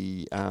in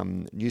the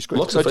news group.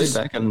 Lots of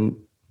feedback, and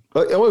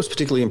I was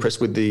particularly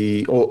impressed with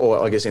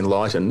or I guess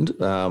enlightened,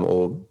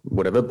 or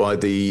whatever, by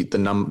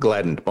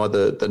gladdened by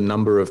the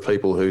number of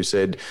people who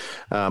said,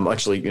 listen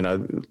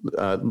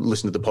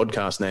to the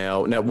podcast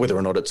now. Now, whether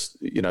or not it's,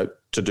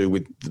 to do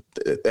with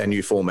our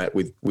new format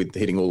with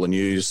hitting all the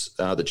news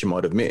that you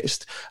might have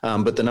missed.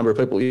 But the number of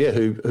people,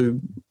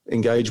 who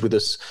engage with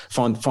us,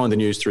 find the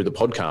news through the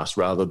podcast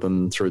rather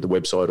than through the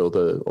website or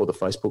the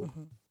Facebook.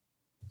 Mm-hmm.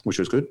 which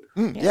was good.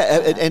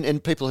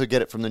 And people who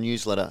get it from the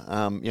newsletter,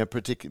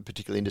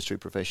 particularly industry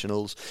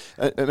professionals.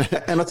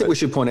 And I think we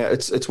should point out,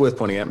 it's worth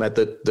pointing out, Matt,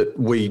 that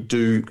we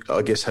do,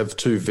 I guess, have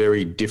two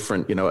very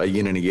different, a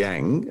yin and a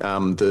yang.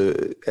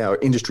 Our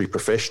industry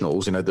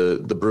professionals,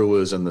 the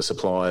brewers and the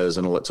suppliers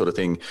and all that sort of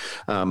thing,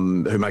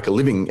 who make a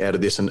living out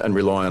of this and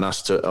rely on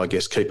us to, I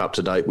guess, keep up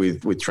to date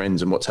with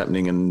trends and what's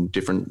happening and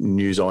different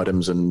news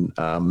items and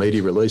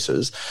media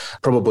releases,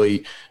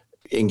 probably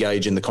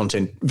engage in the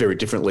content very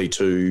differently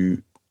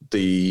to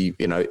the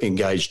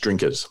engaged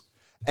drinkers.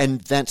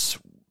 And that's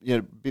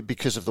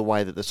because of the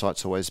way that the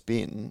site's always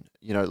been,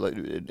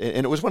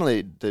 and it was one of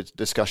the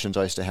discussions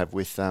I used to have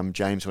with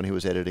James when he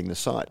was editing the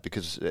site,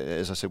 because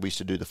as I said, we used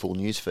to do the full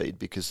news feed,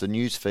 because the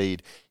news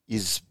feed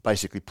is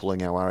basically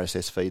pulling our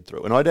RSS feed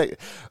through. And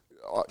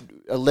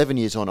 11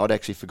 years on, I'd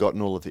actually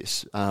forgotten all of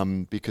this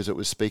because it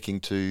was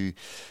speaking to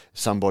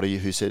somebody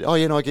who said, "Oh,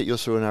 I get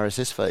yours through an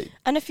RSS feed."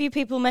 And a few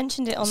people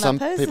mentioned it on Some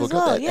that post people as got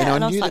well. that. Yeah,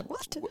 and I was knew like,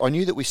 what? I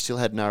knew that we still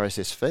had an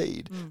RSS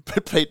feed.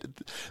 But Pete,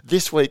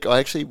 this week I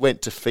actually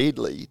went to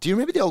Feedly. Do you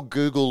remember the old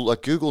Google,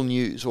 like Google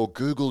News, or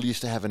Google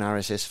used to have an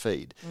RSS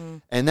feed?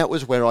 And that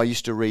was where I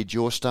used to read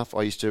your stuff.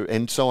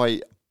 And so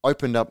I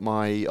opened up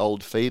my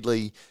old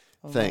Feedly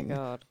thing. Oh,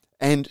 my God.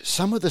 And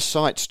some of the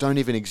sites don't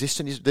even exist.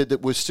 And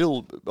that was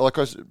still, like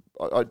I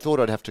thought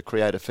I'd have to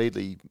create a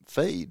Feedly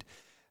feed,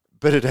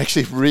 but it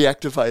actually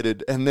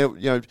reactivated. And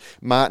there,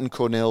 Martin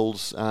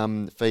Cornell's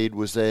feed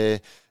was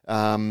there.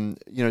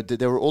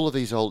 There were all of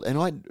these old, and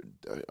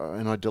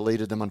I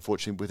deleted them,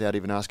 unfortunately, without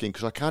even asking,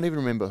 because I can't even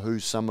remember who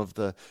some of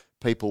the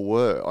people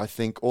were. I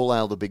think All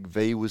Ale the Big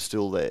V was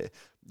still there.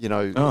 It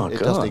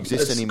doesn't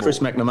exist anymore. Chris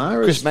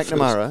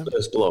McNamara.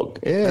 First blog.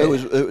 Yeah.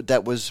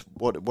 That was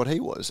what he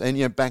was. And,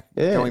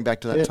 going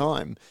back to that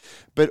time.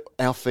 But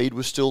our feed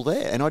was still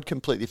there, and I'd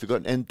completely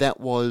forgotten. And that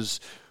was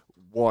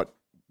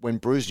when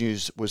Brews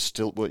News was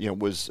still,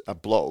 was a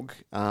blog,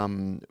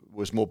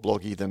 was more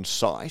bloggy than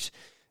site.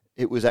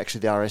 It was actually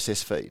the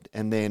RSS feed.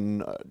 And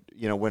then,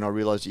 when I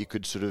realised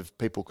that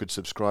people could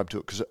subscribe to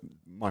it, because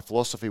my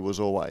philosophy was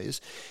always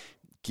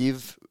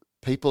give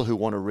people who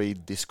want to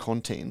read this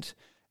content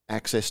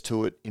access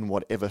to it in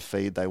whatever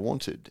feed they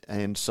wanted.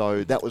 And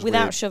so that was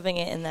without shoving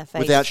it in their face.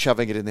 Without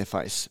shoving it in their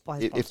face.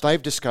 If they've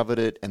discovered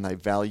it and they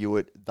value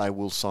it, they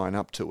will sign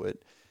up to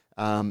it.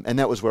 And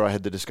that was where I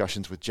had the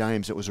discussions with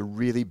James. It was a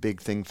really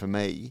big thing for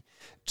me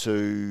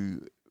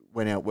to,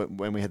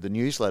 when we had the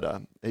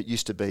newsletter, it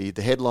used to be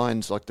the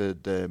headlines, like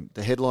the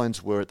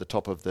headlines were at the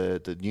top of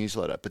the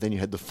newsletter, but then you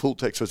had the full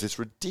text. So it was this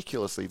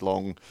ridiculously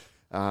long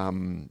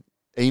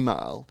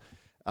email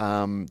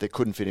that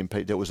couldn't fit in.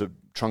 That was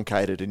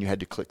truncated, and you had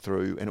to click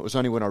through. And it was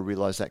only when I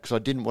realised that, because I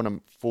didn't want to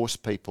force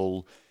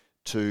people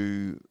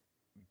to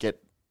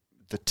get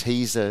the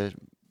teaser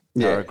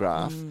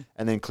paragraph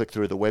and then click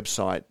through the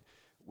website,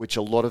 which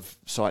a lot of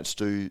sites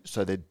do.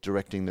 So they're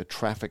directing the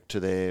traffic to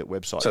their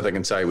website, so they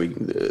can say we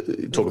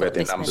talk about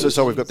their numbers.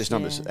 So we've got these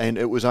numbers, and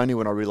it was only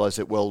when I realised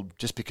that,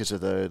 just because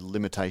of the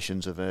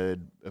limitations of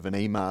an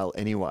email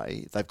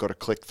anyway, they've got to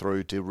click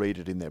through to read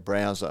it in their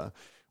browser,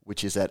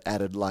 which is that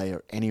added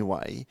layer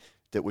anyway,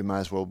 that we may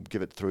as well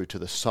give it through to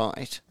the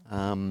site.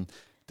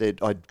 That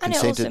I consented to James. And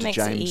it also makes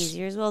it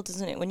easier as well,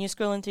 doesn't it? When you're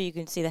scrolling through, you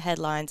can see the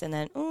headlines, and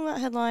then, that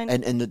headline.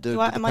 And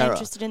am I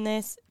interested in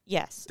this?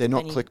 Yes. They're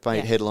not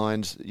clickbait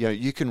headlines.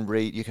 You can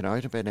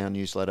open our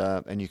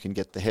newsletter, and you can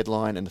get the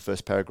headline and the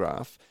first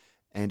paragraph.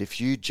 And if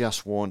you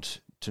just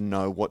want to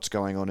know what's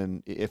going on,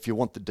 and if you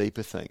want the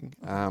deeper thing,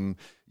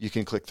 you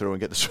can click through and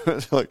get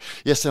the like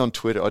yesterday on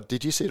Twitter.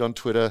 Did you see it on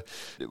Twitter?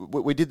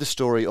 We did the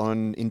story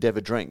on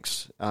Endeavour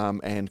Drinks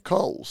and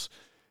Coles,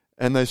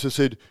 and they sort of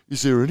said,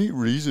 "Is there any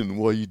reason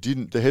why you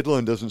didn't?" The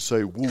headline doesn't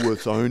say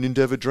Woolworths own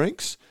Endeavour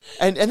Drinks,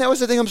 and that was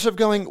the thing. I'm sort of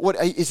going,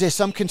 "What is there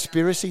some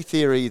conspiracy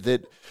theory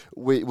that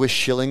we're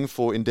shilling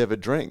for Endeavour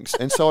Drinks?"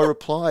 And so I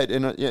replied,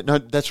 and no,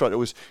 that's right. It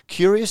was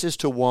curious as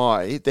to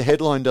why the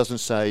headline doesn't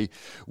say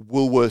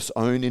Woolworths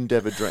own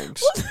Endeavour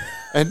Drinks.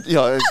 And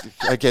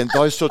again,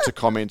 those sorts of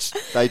comments,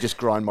 they just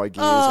grind my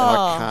gears, and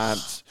I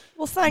can't.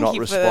 Well, thank not you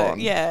respond.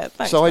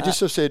 Thanks so I for just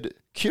sort of said,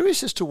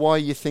 curious as to why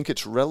you think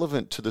it's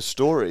relevant to the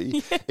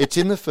story. It's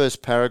in the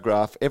first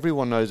paragraph.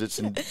 Everyone knows it's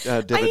in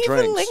Endeavour Drinks. I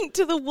even linked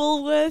to the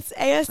Woolworths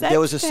ASX There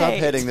was a page.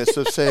 subheading that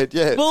sort of said,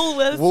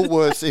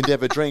 Woolworths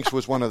Endeavour Drinks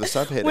was one of the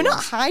subheadings. We're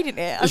not hiding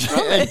it, I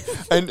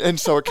promise. and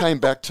so it came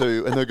back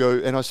to, and they go,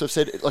 and I sort of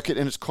said,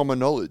 and it's common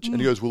knowledge. And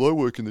he goes, well, I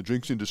work in the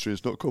drinks industry.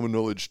 It's not common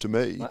knowledge to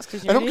me. Well, that's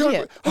because you're an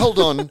idiot. Hold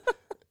on.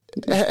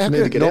 How can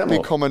it not be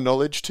common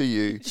knowledge to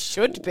you? It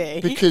should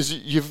be. Because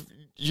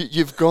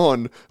you've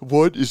gone,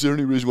 what? Is there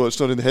any reason why it's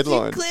not in the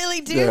headline? You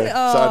clearly do.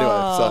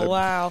 Yeah.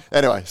 Wow.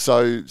 Anyway,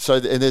 so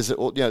and there's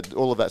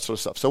all of that sort of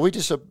stuff. So we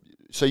just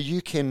so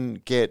you can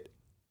get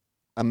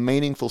a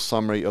meaningful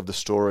summary of the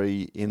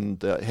story in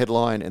the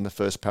headline and the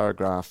first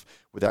paragraph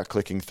without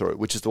clicking through,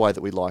 which is the way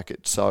that we like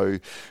it. So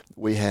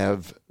we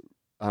have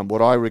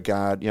what I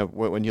regard,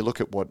 when you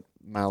look at what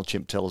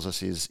MailChimp tells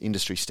us is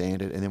industry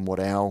standard, and then what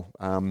our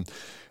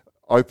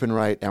open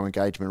rate, our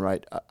engagement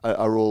rate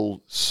are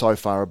all so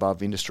far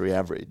above industry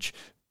average.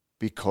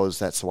 because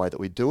that's the way that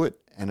we do it,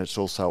 and it's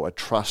also a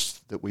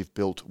trust that we've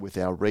built with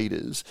our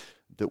readers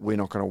that we're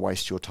not going to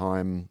waste your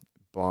time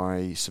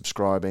by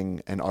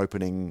subscribing and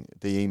opening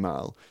the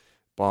email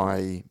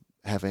by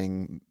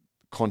having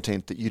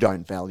content that you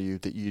don't value,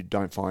 that you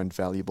don't find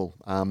valuable.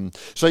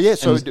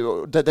 That's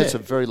a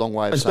very long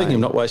way of saying. Speaking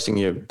of not wasting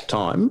your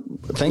time,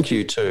 thank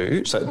you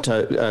to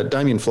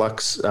Damien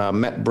Flux,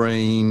 Matt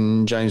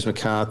Breen, James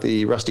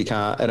McCarthy, Rusty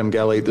Carr, Adam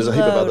Galley. There's a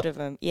heap of others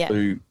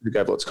who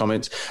gave lots of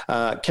comments.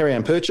 Carrie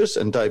Ann Purchase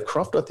and Dave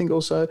Croft, I think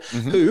also,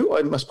 who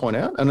I must point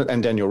out,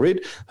 and Daniel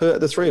Ridd,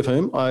 the three of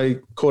whom I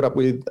caught up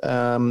with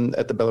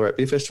at the Ballarat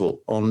Beer Festival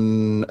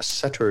on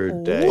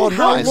Saturday. Oh, nice.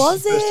 How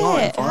was First time,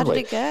 it? How did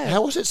it go?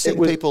 How was it seeing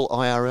people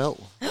IRL?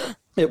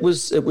 It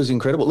was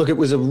incredible. Look, it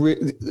was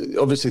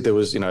obviously there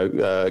was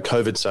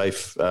COVID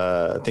safe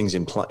things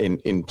in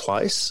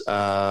place.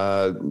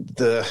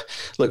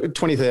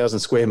 20,000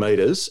 square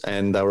meters,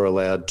 and they were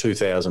allowed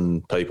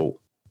 2,000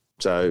 people.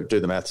 So do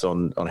the maths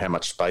on how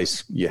much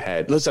space you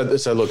had.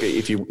 So look,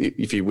 if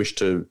you wish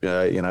to,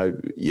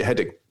 you had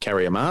to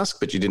carry a mask,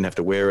 but you didn't have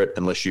to wear it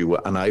unless you were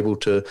unable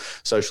to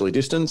socially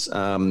distance,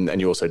 and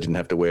you also didn't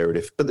have to wear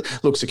it. But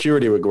look,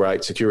 security were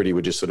great. Security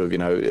were just sort of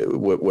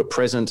were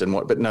present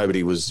but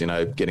nobody was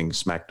getting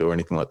smacked or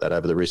anything like that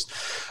over the wrist.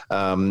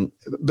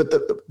 But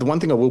the one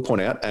thing I will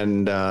point out,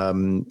 and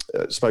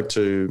spoke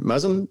to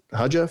Mazen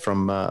Haja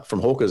from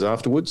Hawkers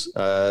afterwards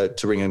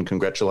to ring and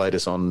congratulate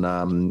us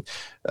on.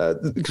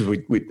 Because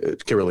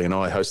Kirrilly and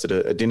I hosted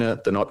a dinner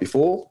the night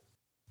before,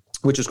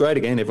 which was great.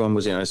 Again, everyone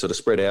was sort of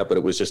spread out, but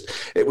it was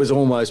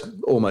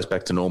almost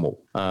back to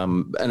normal.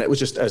 And it was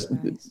just as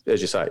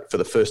you say, for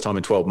the first time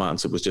in 12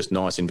 months, it was just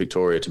nice in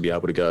Victoria to be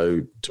able to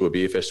go to a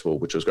beer festival,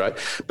 which was great.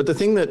 But the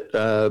thing that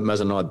Maz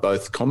and I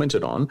both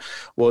commented on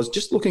was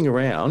just looking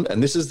around,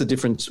 and this is the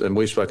difference, and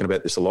we've spoken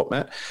about this a lot,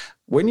 Matt.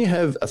 When you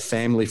have a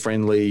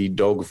family-friendly,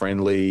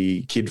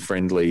 dog-friendly,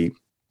 kid-friendly,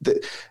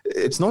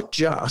 it's not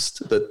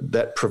just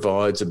that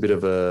provides a bit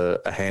of a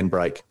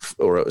handbrake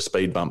or a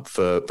speed bump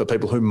for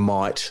people who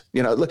might,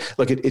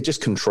 it just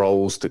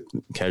controls the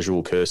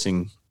casual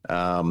cursing.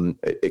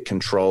 It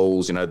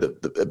controls,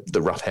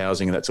 the rough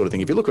housing and that sort of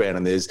thing. If you look around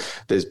and there's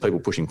people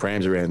pushing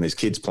prams around, and there's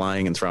kids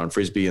playing and throwing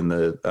frisbee, and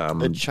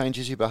it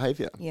changes your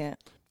behaviour. Yeah,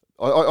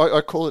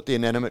 I call it the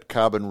inanimate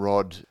carbon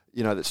rod.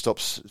 That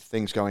stops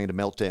things going into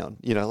meltdown.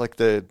 Like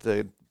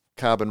the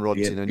carbon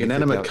rods in a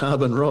inanimate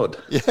carbon rod.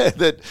 Yeah,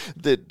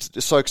 that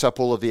soaks up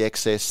all of the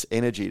excess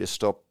energy to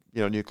stop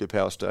a nuclear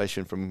power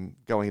station from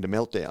going into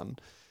meltdown.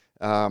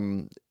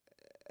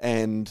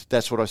 And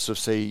that's what I sort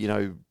of see,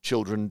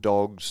 children,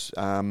 dogs,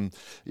 and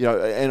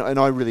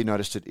I really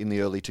noticed it in the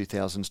early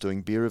 2000s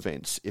doing beer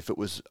events. If it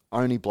was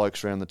only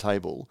blokes around the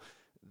table,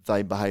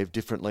 they behaved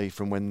differently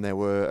from when there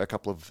were a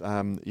couple of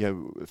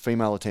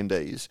female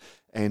attendees.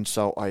 And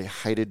so I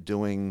hated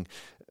doing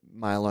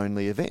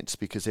male-only events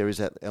because there is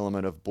that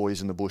element of boys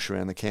in the bush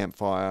around the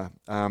campfire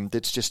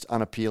that's just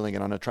unappealing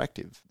and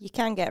unattractive. You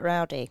can get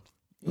rowdy.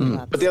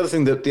 But the other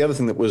thing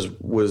that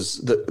was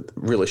that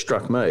really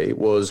struck me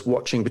was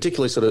watching,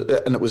 particularly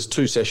and it was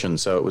two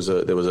sessions. So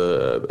there was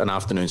an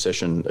afternoon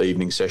session,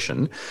 evening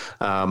session,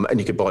 and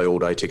you could buy all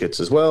day tickets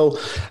as well.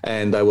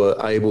 And they were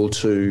able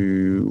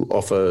to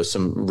offer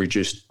some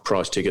reduced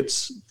price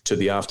tickets to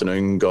the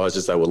afternoon guys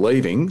as they were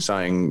leaving,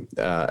 saying,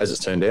 as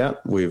it's turned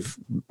out, we've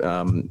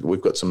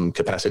got some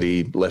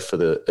capacity left for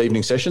the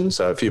evening session.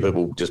 So a few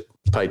people just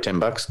paid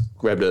 $10,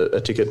 grabbed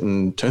a ticket,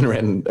 and turned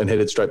around and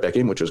headed straight back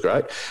in, which was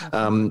great.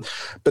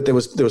 But there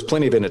was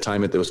plenty of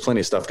entertainment, there was plenty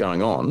of stuff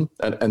going on,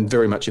 and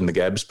very much in the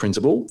GABS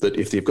principle that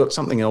if you've got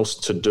something else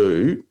to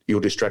do,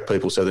 you'll distract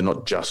people so they're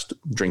not just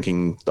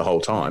drinking the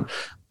whole time.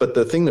 But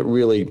the thing that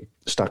really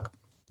stuck,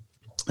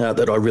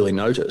 that I really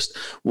noticed,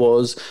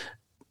 was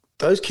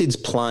those kids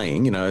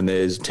playing, and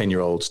there's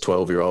 10-year-olds,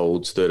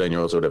 12-year-olds,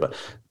 13-year-olds, or whatever,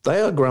 they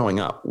are growing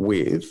up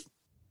with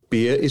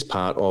beer is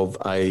part of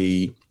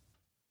a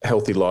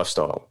healthy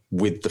lifestyle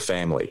with the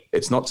family.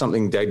 It's not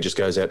something Dad just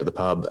goes out to the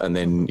pub and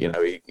then,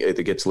 he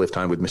either gets left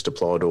home with Mr.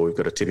 Plod, or we've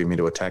got to tip him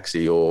into a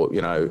taxi, or,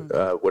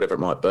 whatever it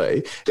might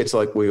be. It's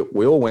like we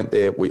all went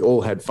there, we all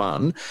had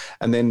fun.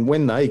 And then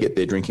when they get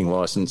their drinking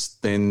license,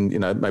 then,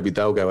 maybe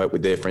they'll go out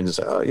with their friends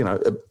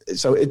and say,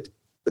 so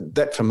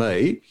that for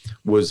me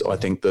was, I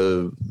think,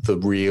 the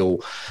real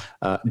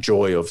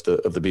joy of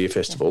the beer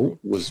festival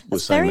was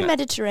it's very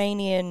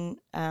Mediterranean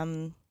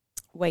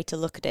way to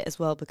look at it as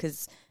well,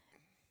 because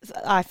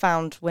I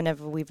found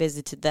whenever we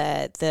visited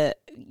there that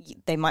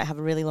they might have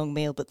a really long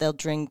meal, but they'll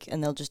drink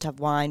and they'll just have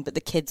wine, but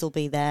the kids will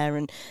be there,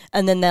 and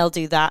then they'll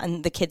do that,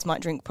 and the kids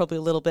might drink probably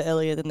a little bit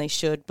earlier than they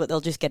should, but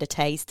they'll just get a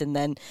taste, and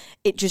then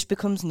it just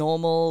becomes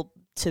normal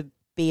to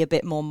be a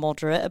bit more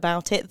moderate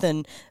about it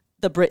than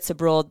the Brits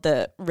abroad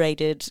that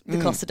raided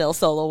the Costa del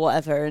Sol or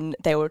whatever, and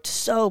they were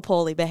so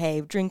poorly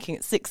behaved, drinking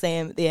at 6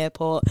 a.m. at the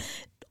airport,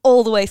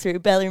 all the way through,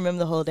 barely remember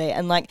the whole day,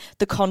 and like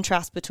the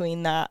contrast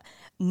between that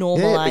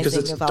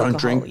normalising of alcohol. Don't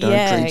drink,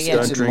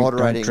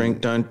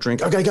 don't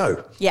drink. Okay,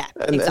 go. Yeah,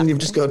 and, exactly. and you've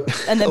just got,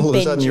 and then all of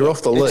a sudden you're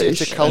off the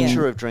leash. It's a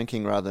culture of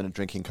drinking rather than a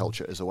drinking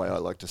culture, is the way I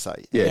like to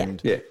say. Yeah.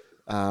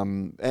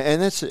 and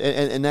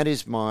that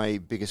is my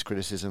biggest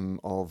criticism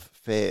of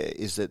FARE,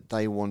 is that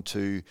they want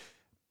to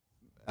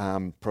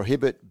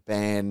prohibit,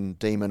 ban,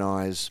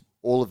 demonise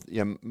all of,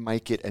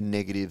 make it a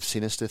negative,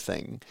 sinister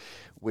thing,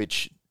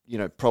 which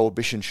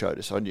Prohibition showed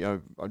us.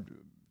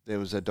 There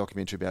was a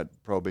documentary about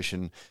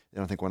Prohibition,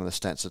 and I think one of the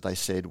stats that they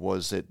said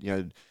was that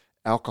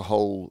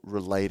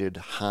alcohol-related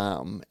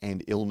harm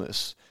and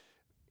illness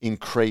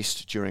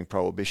increased during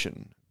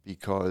Prohibition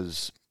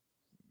because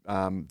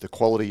the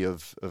quality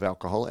of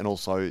alcohol and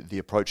also the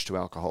approach to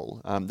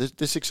alcohol.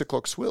 The 6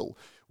 o'clock swill,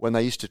 when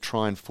they used to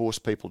try and force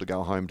people to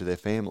go home to their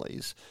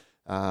families,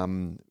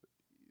 meant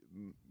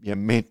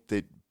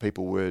that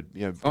people were,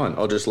 fine,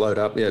 I'll just load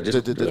up.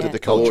 The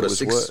culture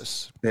was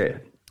worse. Yeah.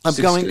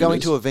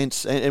 Going to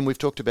events, and we've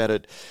talked about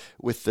it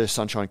with the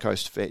Sunshine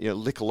Coast Fair,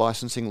 liquor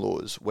licensing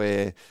laws,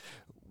 where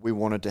we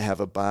wanted to have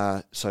a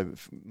bar so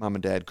mum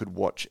and dad could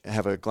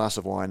have a glass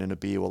of wine and a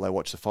beer while they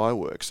watch the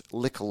fireworks.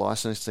 Liquor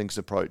licensing's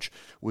approach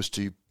was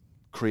to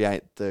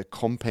create the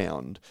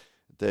compound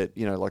that,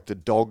 like the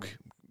dog,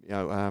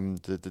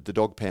 the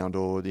dog pound,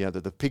 or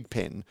the pig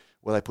pen,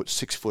 where they put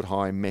 6 foot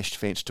high meshed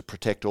fence to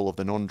protect all of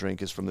the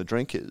non-drinkers from the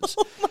drinkers.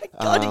 Oh my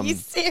God, are you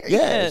serious?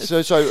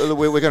 Yeah, so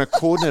we're going to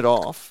cordon it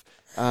off.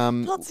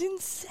 That's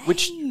insane.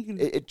 Which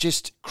it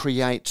just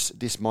creates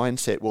this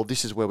mindset, well,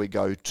 this is where we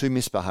go to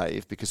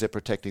misbehave because they're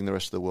protecting the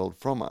rest of the world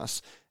from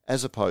us,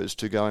 as opposed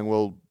to going,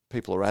 well,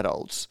 people are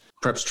adults.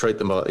 Perhaps treat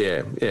them,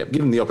 give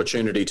them the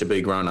opportunity to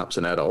be grown-ups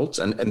and adults,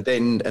 and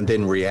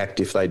then react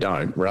if they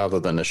don't, rather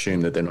than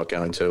assume that they're not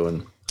going to.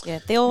 And yeah,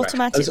 they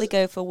automatically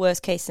go for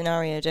worst case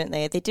scenario, don't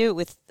they? They do it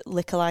with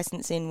liquor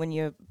licensing when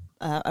you're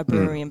a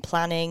brewery and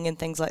planning and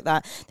things like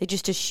that. They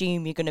just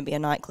assume you're going to be a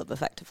nightclub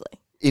effectively.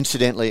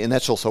 Incidentally, and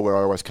that's also where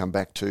I always come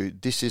back to,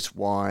 this is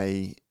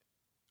why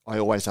I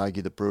always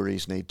argue that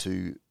breweries need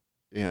to,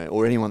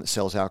 or anyone that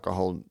sells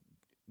alcohol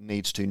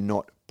needs to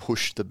not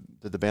push the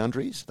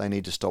boundaries. They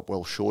need to stop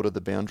well short of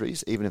the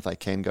boundaries, even if they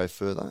can go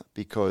further,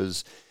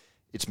 because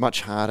it's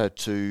much harder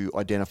to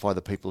identify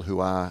the people who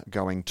are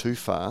going too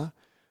far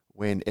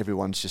when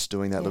everyone's just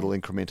doing that little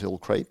incremental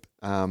creep.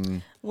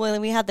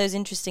 Well, we had those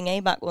interesting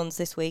ABAC ones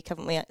this week,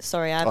 haven't we?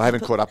 Sorry, I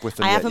haven't caught up with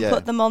them yet. I haven't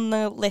put them on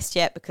the list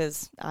yet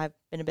because I've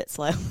been a bit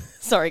slow.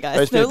 Sorry,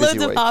 guys. There were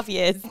loads of half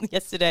years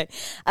yesterday.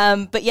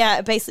 But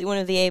yeah, basically one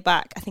of the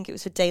ABAC, I think it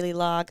was for Daily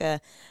Lager,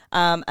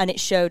 and it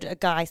showed a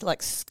guy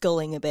like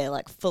sculling a beer,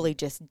 like fully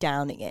just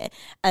downing it.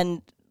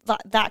 And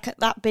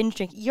that binge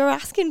drink, you're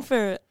asking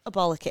for a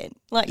bollocking.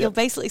 Like you're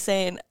basically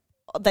saying,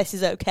 this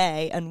is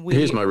okay, and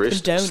here's my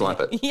wrist,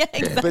 slap it. Yeah,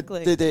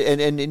 exactly. But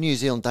and in New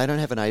Zealand, they don't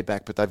have an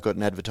ABAC, but they've got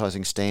an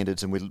advertising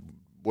standards, and we're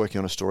working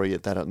on a story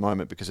at the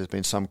moment because there's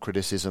been some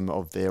criticism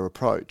of their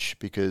approach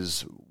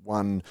because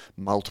one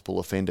multiple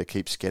offender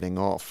keeps getting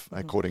off,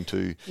 according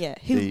to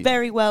who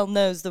very well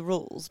knows the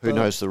rules. Who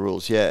knows the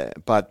rules? Yeah,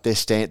 but their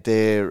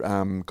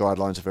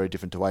guidelines are very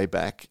different to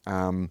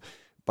ABAC.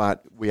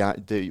 But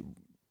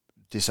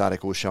this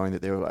article is showing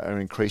that there are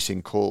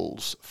increasing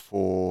calls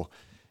for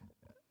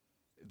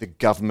the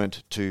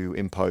government to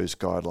impose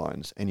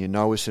guidelines. And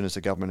as soon as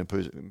the government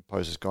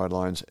imposes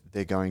guidelines,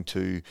 they're going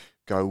to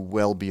go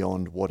well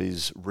beyond what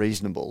is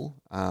reasonable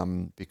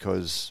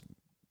because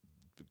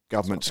the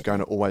government's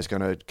always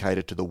going to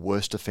cater to the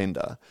worst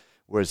offender,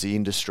 whereas the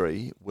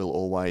industry will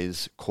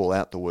always call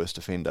out the worst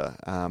offender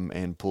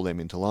and pull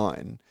them into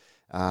line.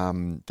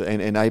 And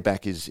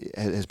ABAC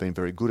has been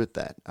very good at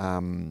that.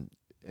 And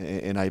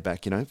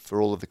ABAC,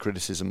 for all of the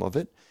criticism of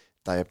it,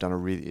 they have done a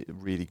really,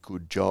 really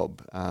good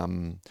job,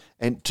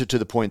 and to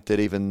the point that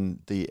even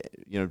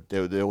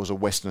there was a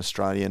Western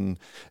Australian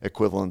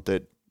equivalent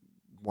that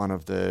one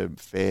of the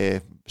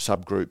FARE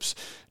subgroups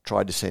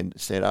tried to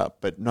set up,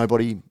 but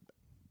nobody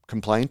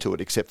complained to it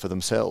except for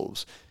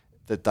themselves.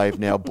 That they've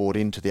now bought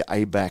into the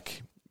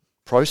ABAC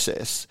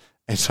process,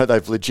 and so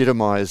they've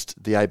legitimised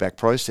the ABAC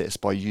process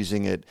by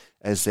using it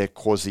as their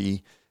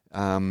quasi,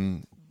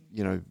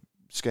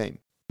 scheme.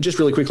 Just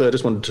really quickly, I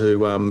just wanted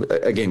to,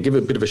 again, give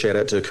a bit of a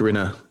shout-out to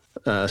Corinna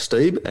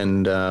Steeb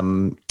and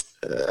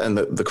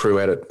the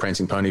crew out at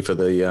Prancing Pony for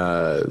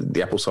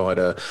the apple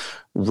cider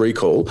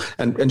recall.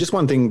 And just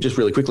one thing, just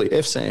really quickly,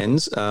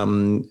 FSANZ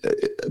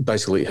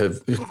basically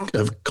have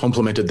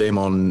complimented them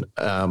on,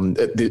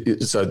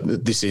 so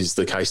this is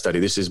the case study.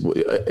 This is,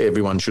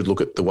 everyone should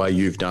look at the way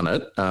you've done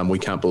it. We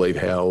can't believe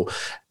how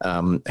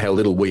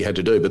little we had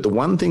to do. But the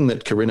one thing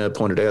that Corinna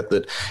pointed out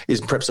that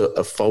is perhaps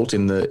a fault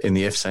in the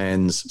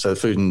FSANZ, so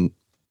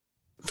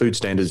Food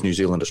Standards New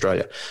Zealand,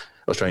 Australia,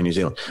 New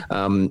Zealand,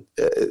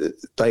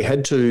 they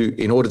had to,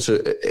 in order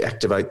to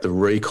activate the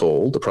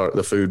recall,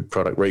 the food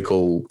product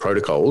recall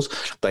protocols,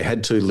 they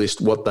had to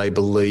list what they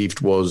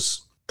believed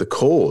was the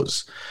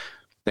cause.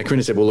 Now,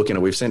 Corinna said, well, look,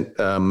 we've sent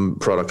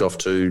product off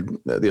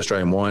to the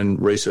Australian Wine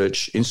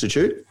Research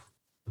Institute.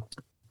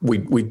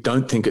 We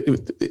don't think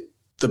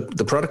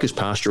the product is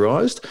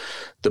pasteurised.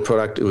 The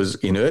product was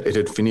inert. It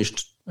had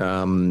finished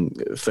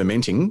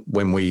fermenting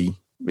when we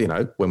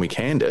when we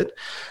canned it,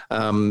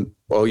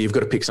 well, you've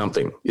got to pick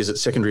something. Is it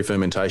secondary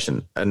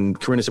fermentation? And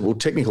Corinna said, well,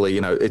 technically,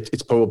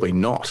 it's probably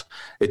not.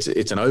 It's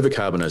an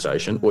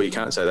overcarbonization. Well, you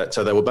can't say that.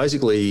 So they were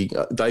basically,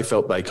 they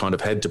felt they kind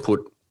of had to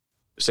put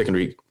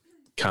secondary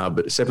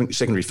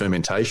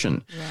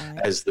fermentation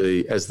as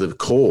the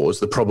cause,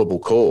 the probable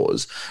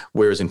cause,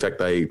 whereas in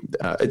fact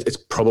it's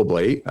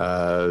probably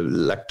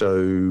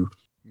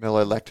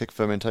malolactic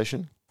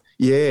fermentation.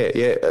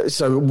 Yeah.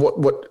 So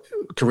what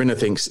Corinna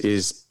thinks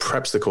is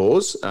perhaps the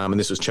cause, and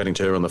this was chatting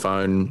to her on the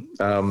phone.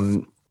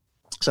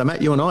 So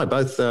Matt, you and I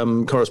both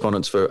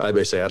correspondents for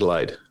ABC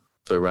Adelaide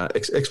for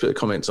expert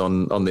comments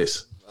on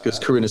this, because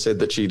Corinna said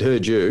that she'd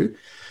heard you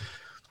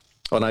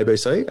on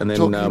ABC, and then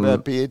talking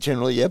about beer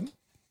generally. Yep.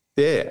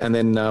 Yeah, and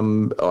then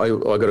I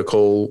got a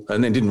call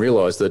and then didn't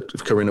realise that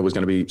Corinna was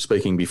going to be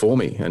speaking before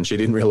me, and she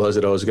didn't realise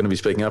that I was going to be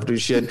speaking after.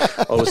 She said,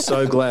 I was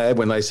so glad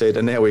when they said,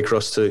 and now we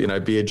cross to,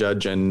 beer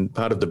judge and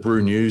part of the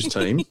Brew News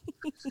team.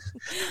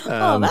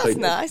 That's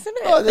nice, isn't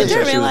it? They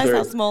don't realise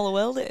how small a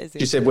world it is.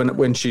 She said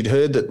when she'd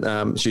heard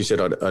that, she said,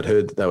 I'd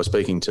heard they were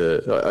speaking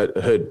to,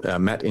 I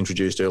heard Matt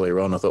introduced earlier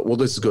on. I thought, well,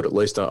 this is good. At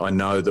least I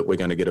know that we're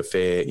going to get a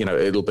fair,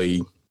 it'll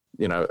be,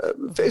 so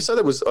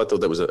I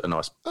thought that was a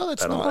nice. Oh,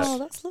 that's nice. Oh,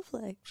 that's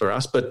lovely for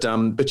us. But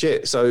yeah.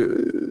 So,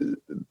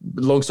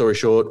 long story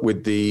short,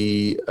 with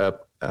the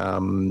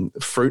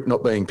fruit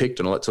not being picked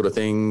and all that sort of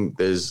thing,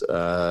 there's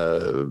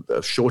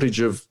a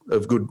shortage of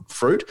good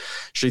fruit.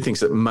 She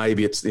thinks that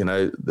maybe it's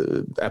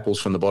the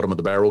apples from the bottom of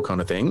the barrel kind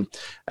of thing,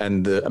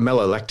 and the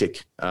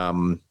malolactic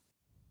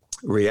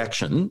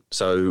reaction,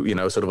 so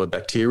sort of a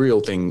bacterial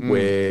thing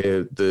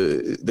where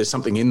there's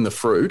something in the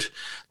fruit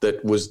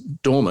that was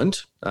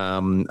dormant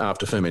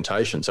after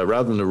fermentation. So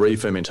rather than a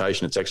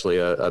re-fermentation, it's actually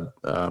a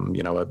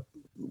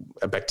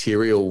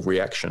bacterial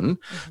reaction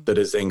that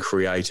has then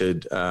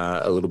created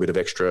a little bit of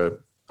extra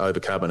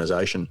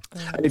overcarbonization.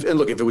 And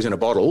look, if it was in a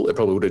bottle, it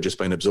probably would have just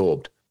been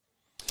absorbed.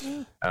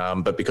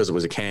 But because it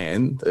was a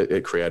can,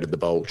 it created the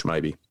bulge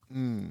maybe.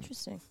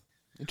 Interesting.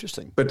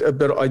 But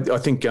I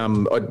think I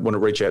want to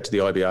reach out to the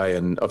IBA,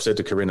 and I've said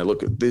to Corinna,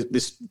 look,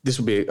 this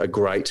would be a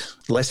great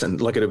lesson.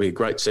 Like, it'll be a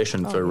great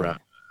session for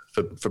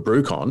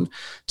BrewCon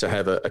to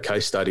have a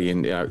case study.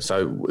 And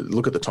so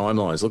look at the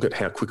timelines, look at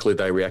how quickly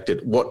they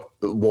reacted.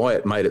 Why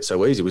it made it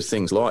so easy was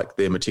things like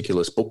their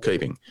meticulous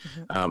bookkeeping,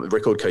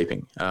 record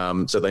keeping.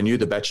 So they knew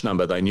the batch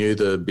number, they knew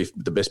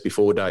the best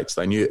before dates,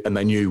 they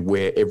knew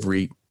where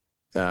every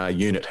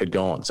unit had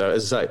gone. So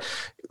as I say,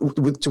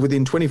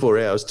 within 24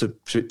 hours to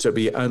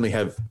be only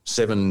have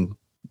 7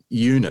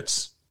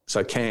 units,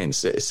 so cans,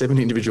 7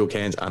 individual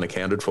cans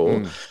unaccounted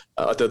for.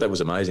 I thought that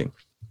was amazing.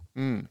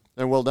 And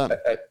well done.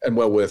 And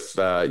well worth,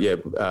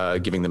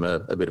 giving them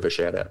a bit of a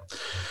shout out.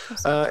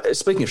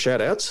 Speaking of shout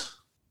outs,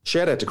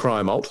 shout out to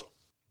Cryer Malt.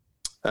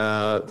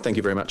 Thank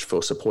you very much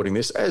for supporting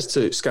this, as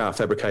to Scar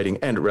Fabricating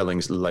and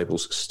Rellings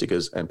Labels,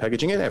 Stickers and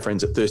Packaging, and our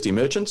friends at Thirsty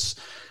Merchants.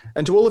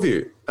 And to all of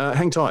you,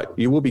 hang tight.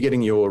 You will be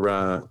getting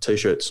your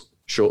T-shirts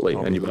shortly.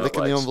 And you'll be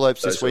licking the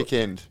envelopes this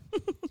weekend.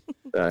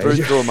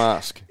 Through a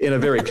mask. In a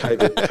very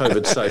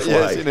COVID-safe way.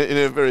 Yes, in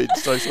a very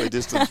socially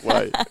distanced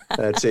way.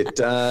 That's it.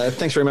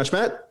 Thanks very much,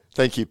 Matt.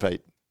 Thank you,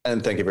 Pete.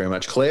 And thank you very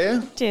much,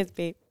 Claire. Cheers,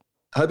 Pete.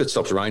 I hope it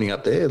stops raining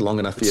up there long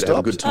enough for you to have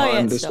a good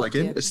time this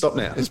weekend. Yeah. It's stopped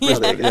now. It's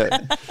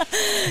brilliant.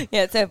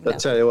 Yeah, it's over now. I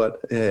tell you what,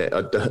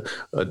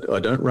 I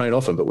don't rain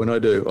often, but when I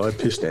do, I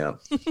piss down.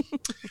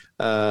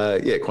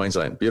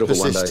 Queensland, beautiful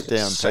one day,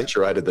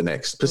 saturated the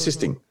next,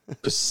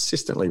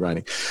 persistently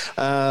raining.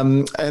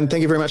 And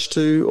thank you very much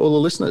to all the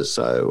listeners.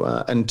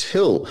 So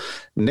until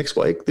next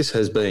week, this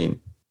has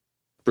been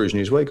Brews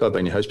News Week. I've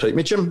been your host, Pete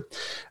Mitchell.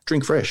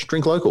 Drink fresh,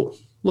 drink local,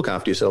 look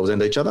after yourselves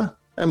and each other,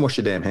 and wash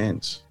your damn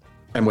hands.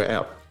 And we're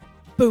out.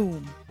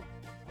 Boom.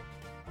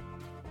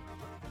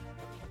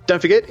 Don't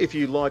forget, if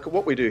you like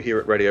what we do here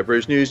at Radio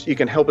Brews News, you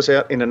can help us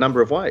out in a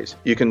number of ways.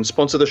 You can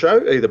sponsor the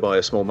show either by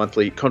a small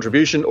monthly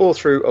contribution or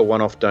through a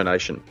one-off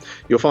donation.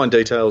 You'll find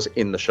details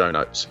in the show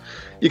notes.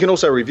 You can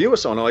also review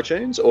us on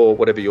iTunes or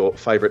whatever your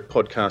favourite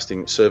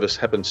podcasting service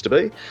happens to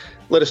be.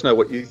 Let us know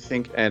what you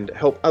think and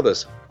help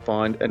others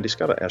find and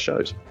discover our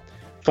shows.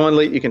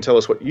 Finally, you can tell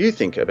us what you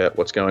think about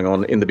what's going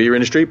on in the beer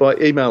industry by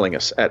emailing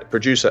us at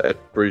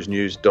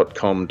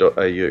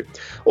producer@brewsnews.com.au.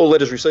 All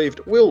letters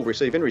received will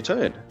receive in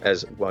return,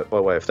 as by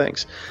way of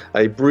thanks,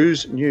 a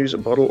Brews News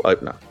bottle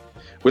opener.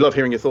 We love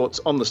hearing your thoughts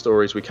on the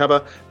stories we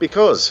cover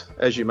because,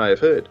 as you may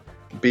have heard,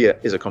 beer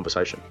is a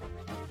conversation.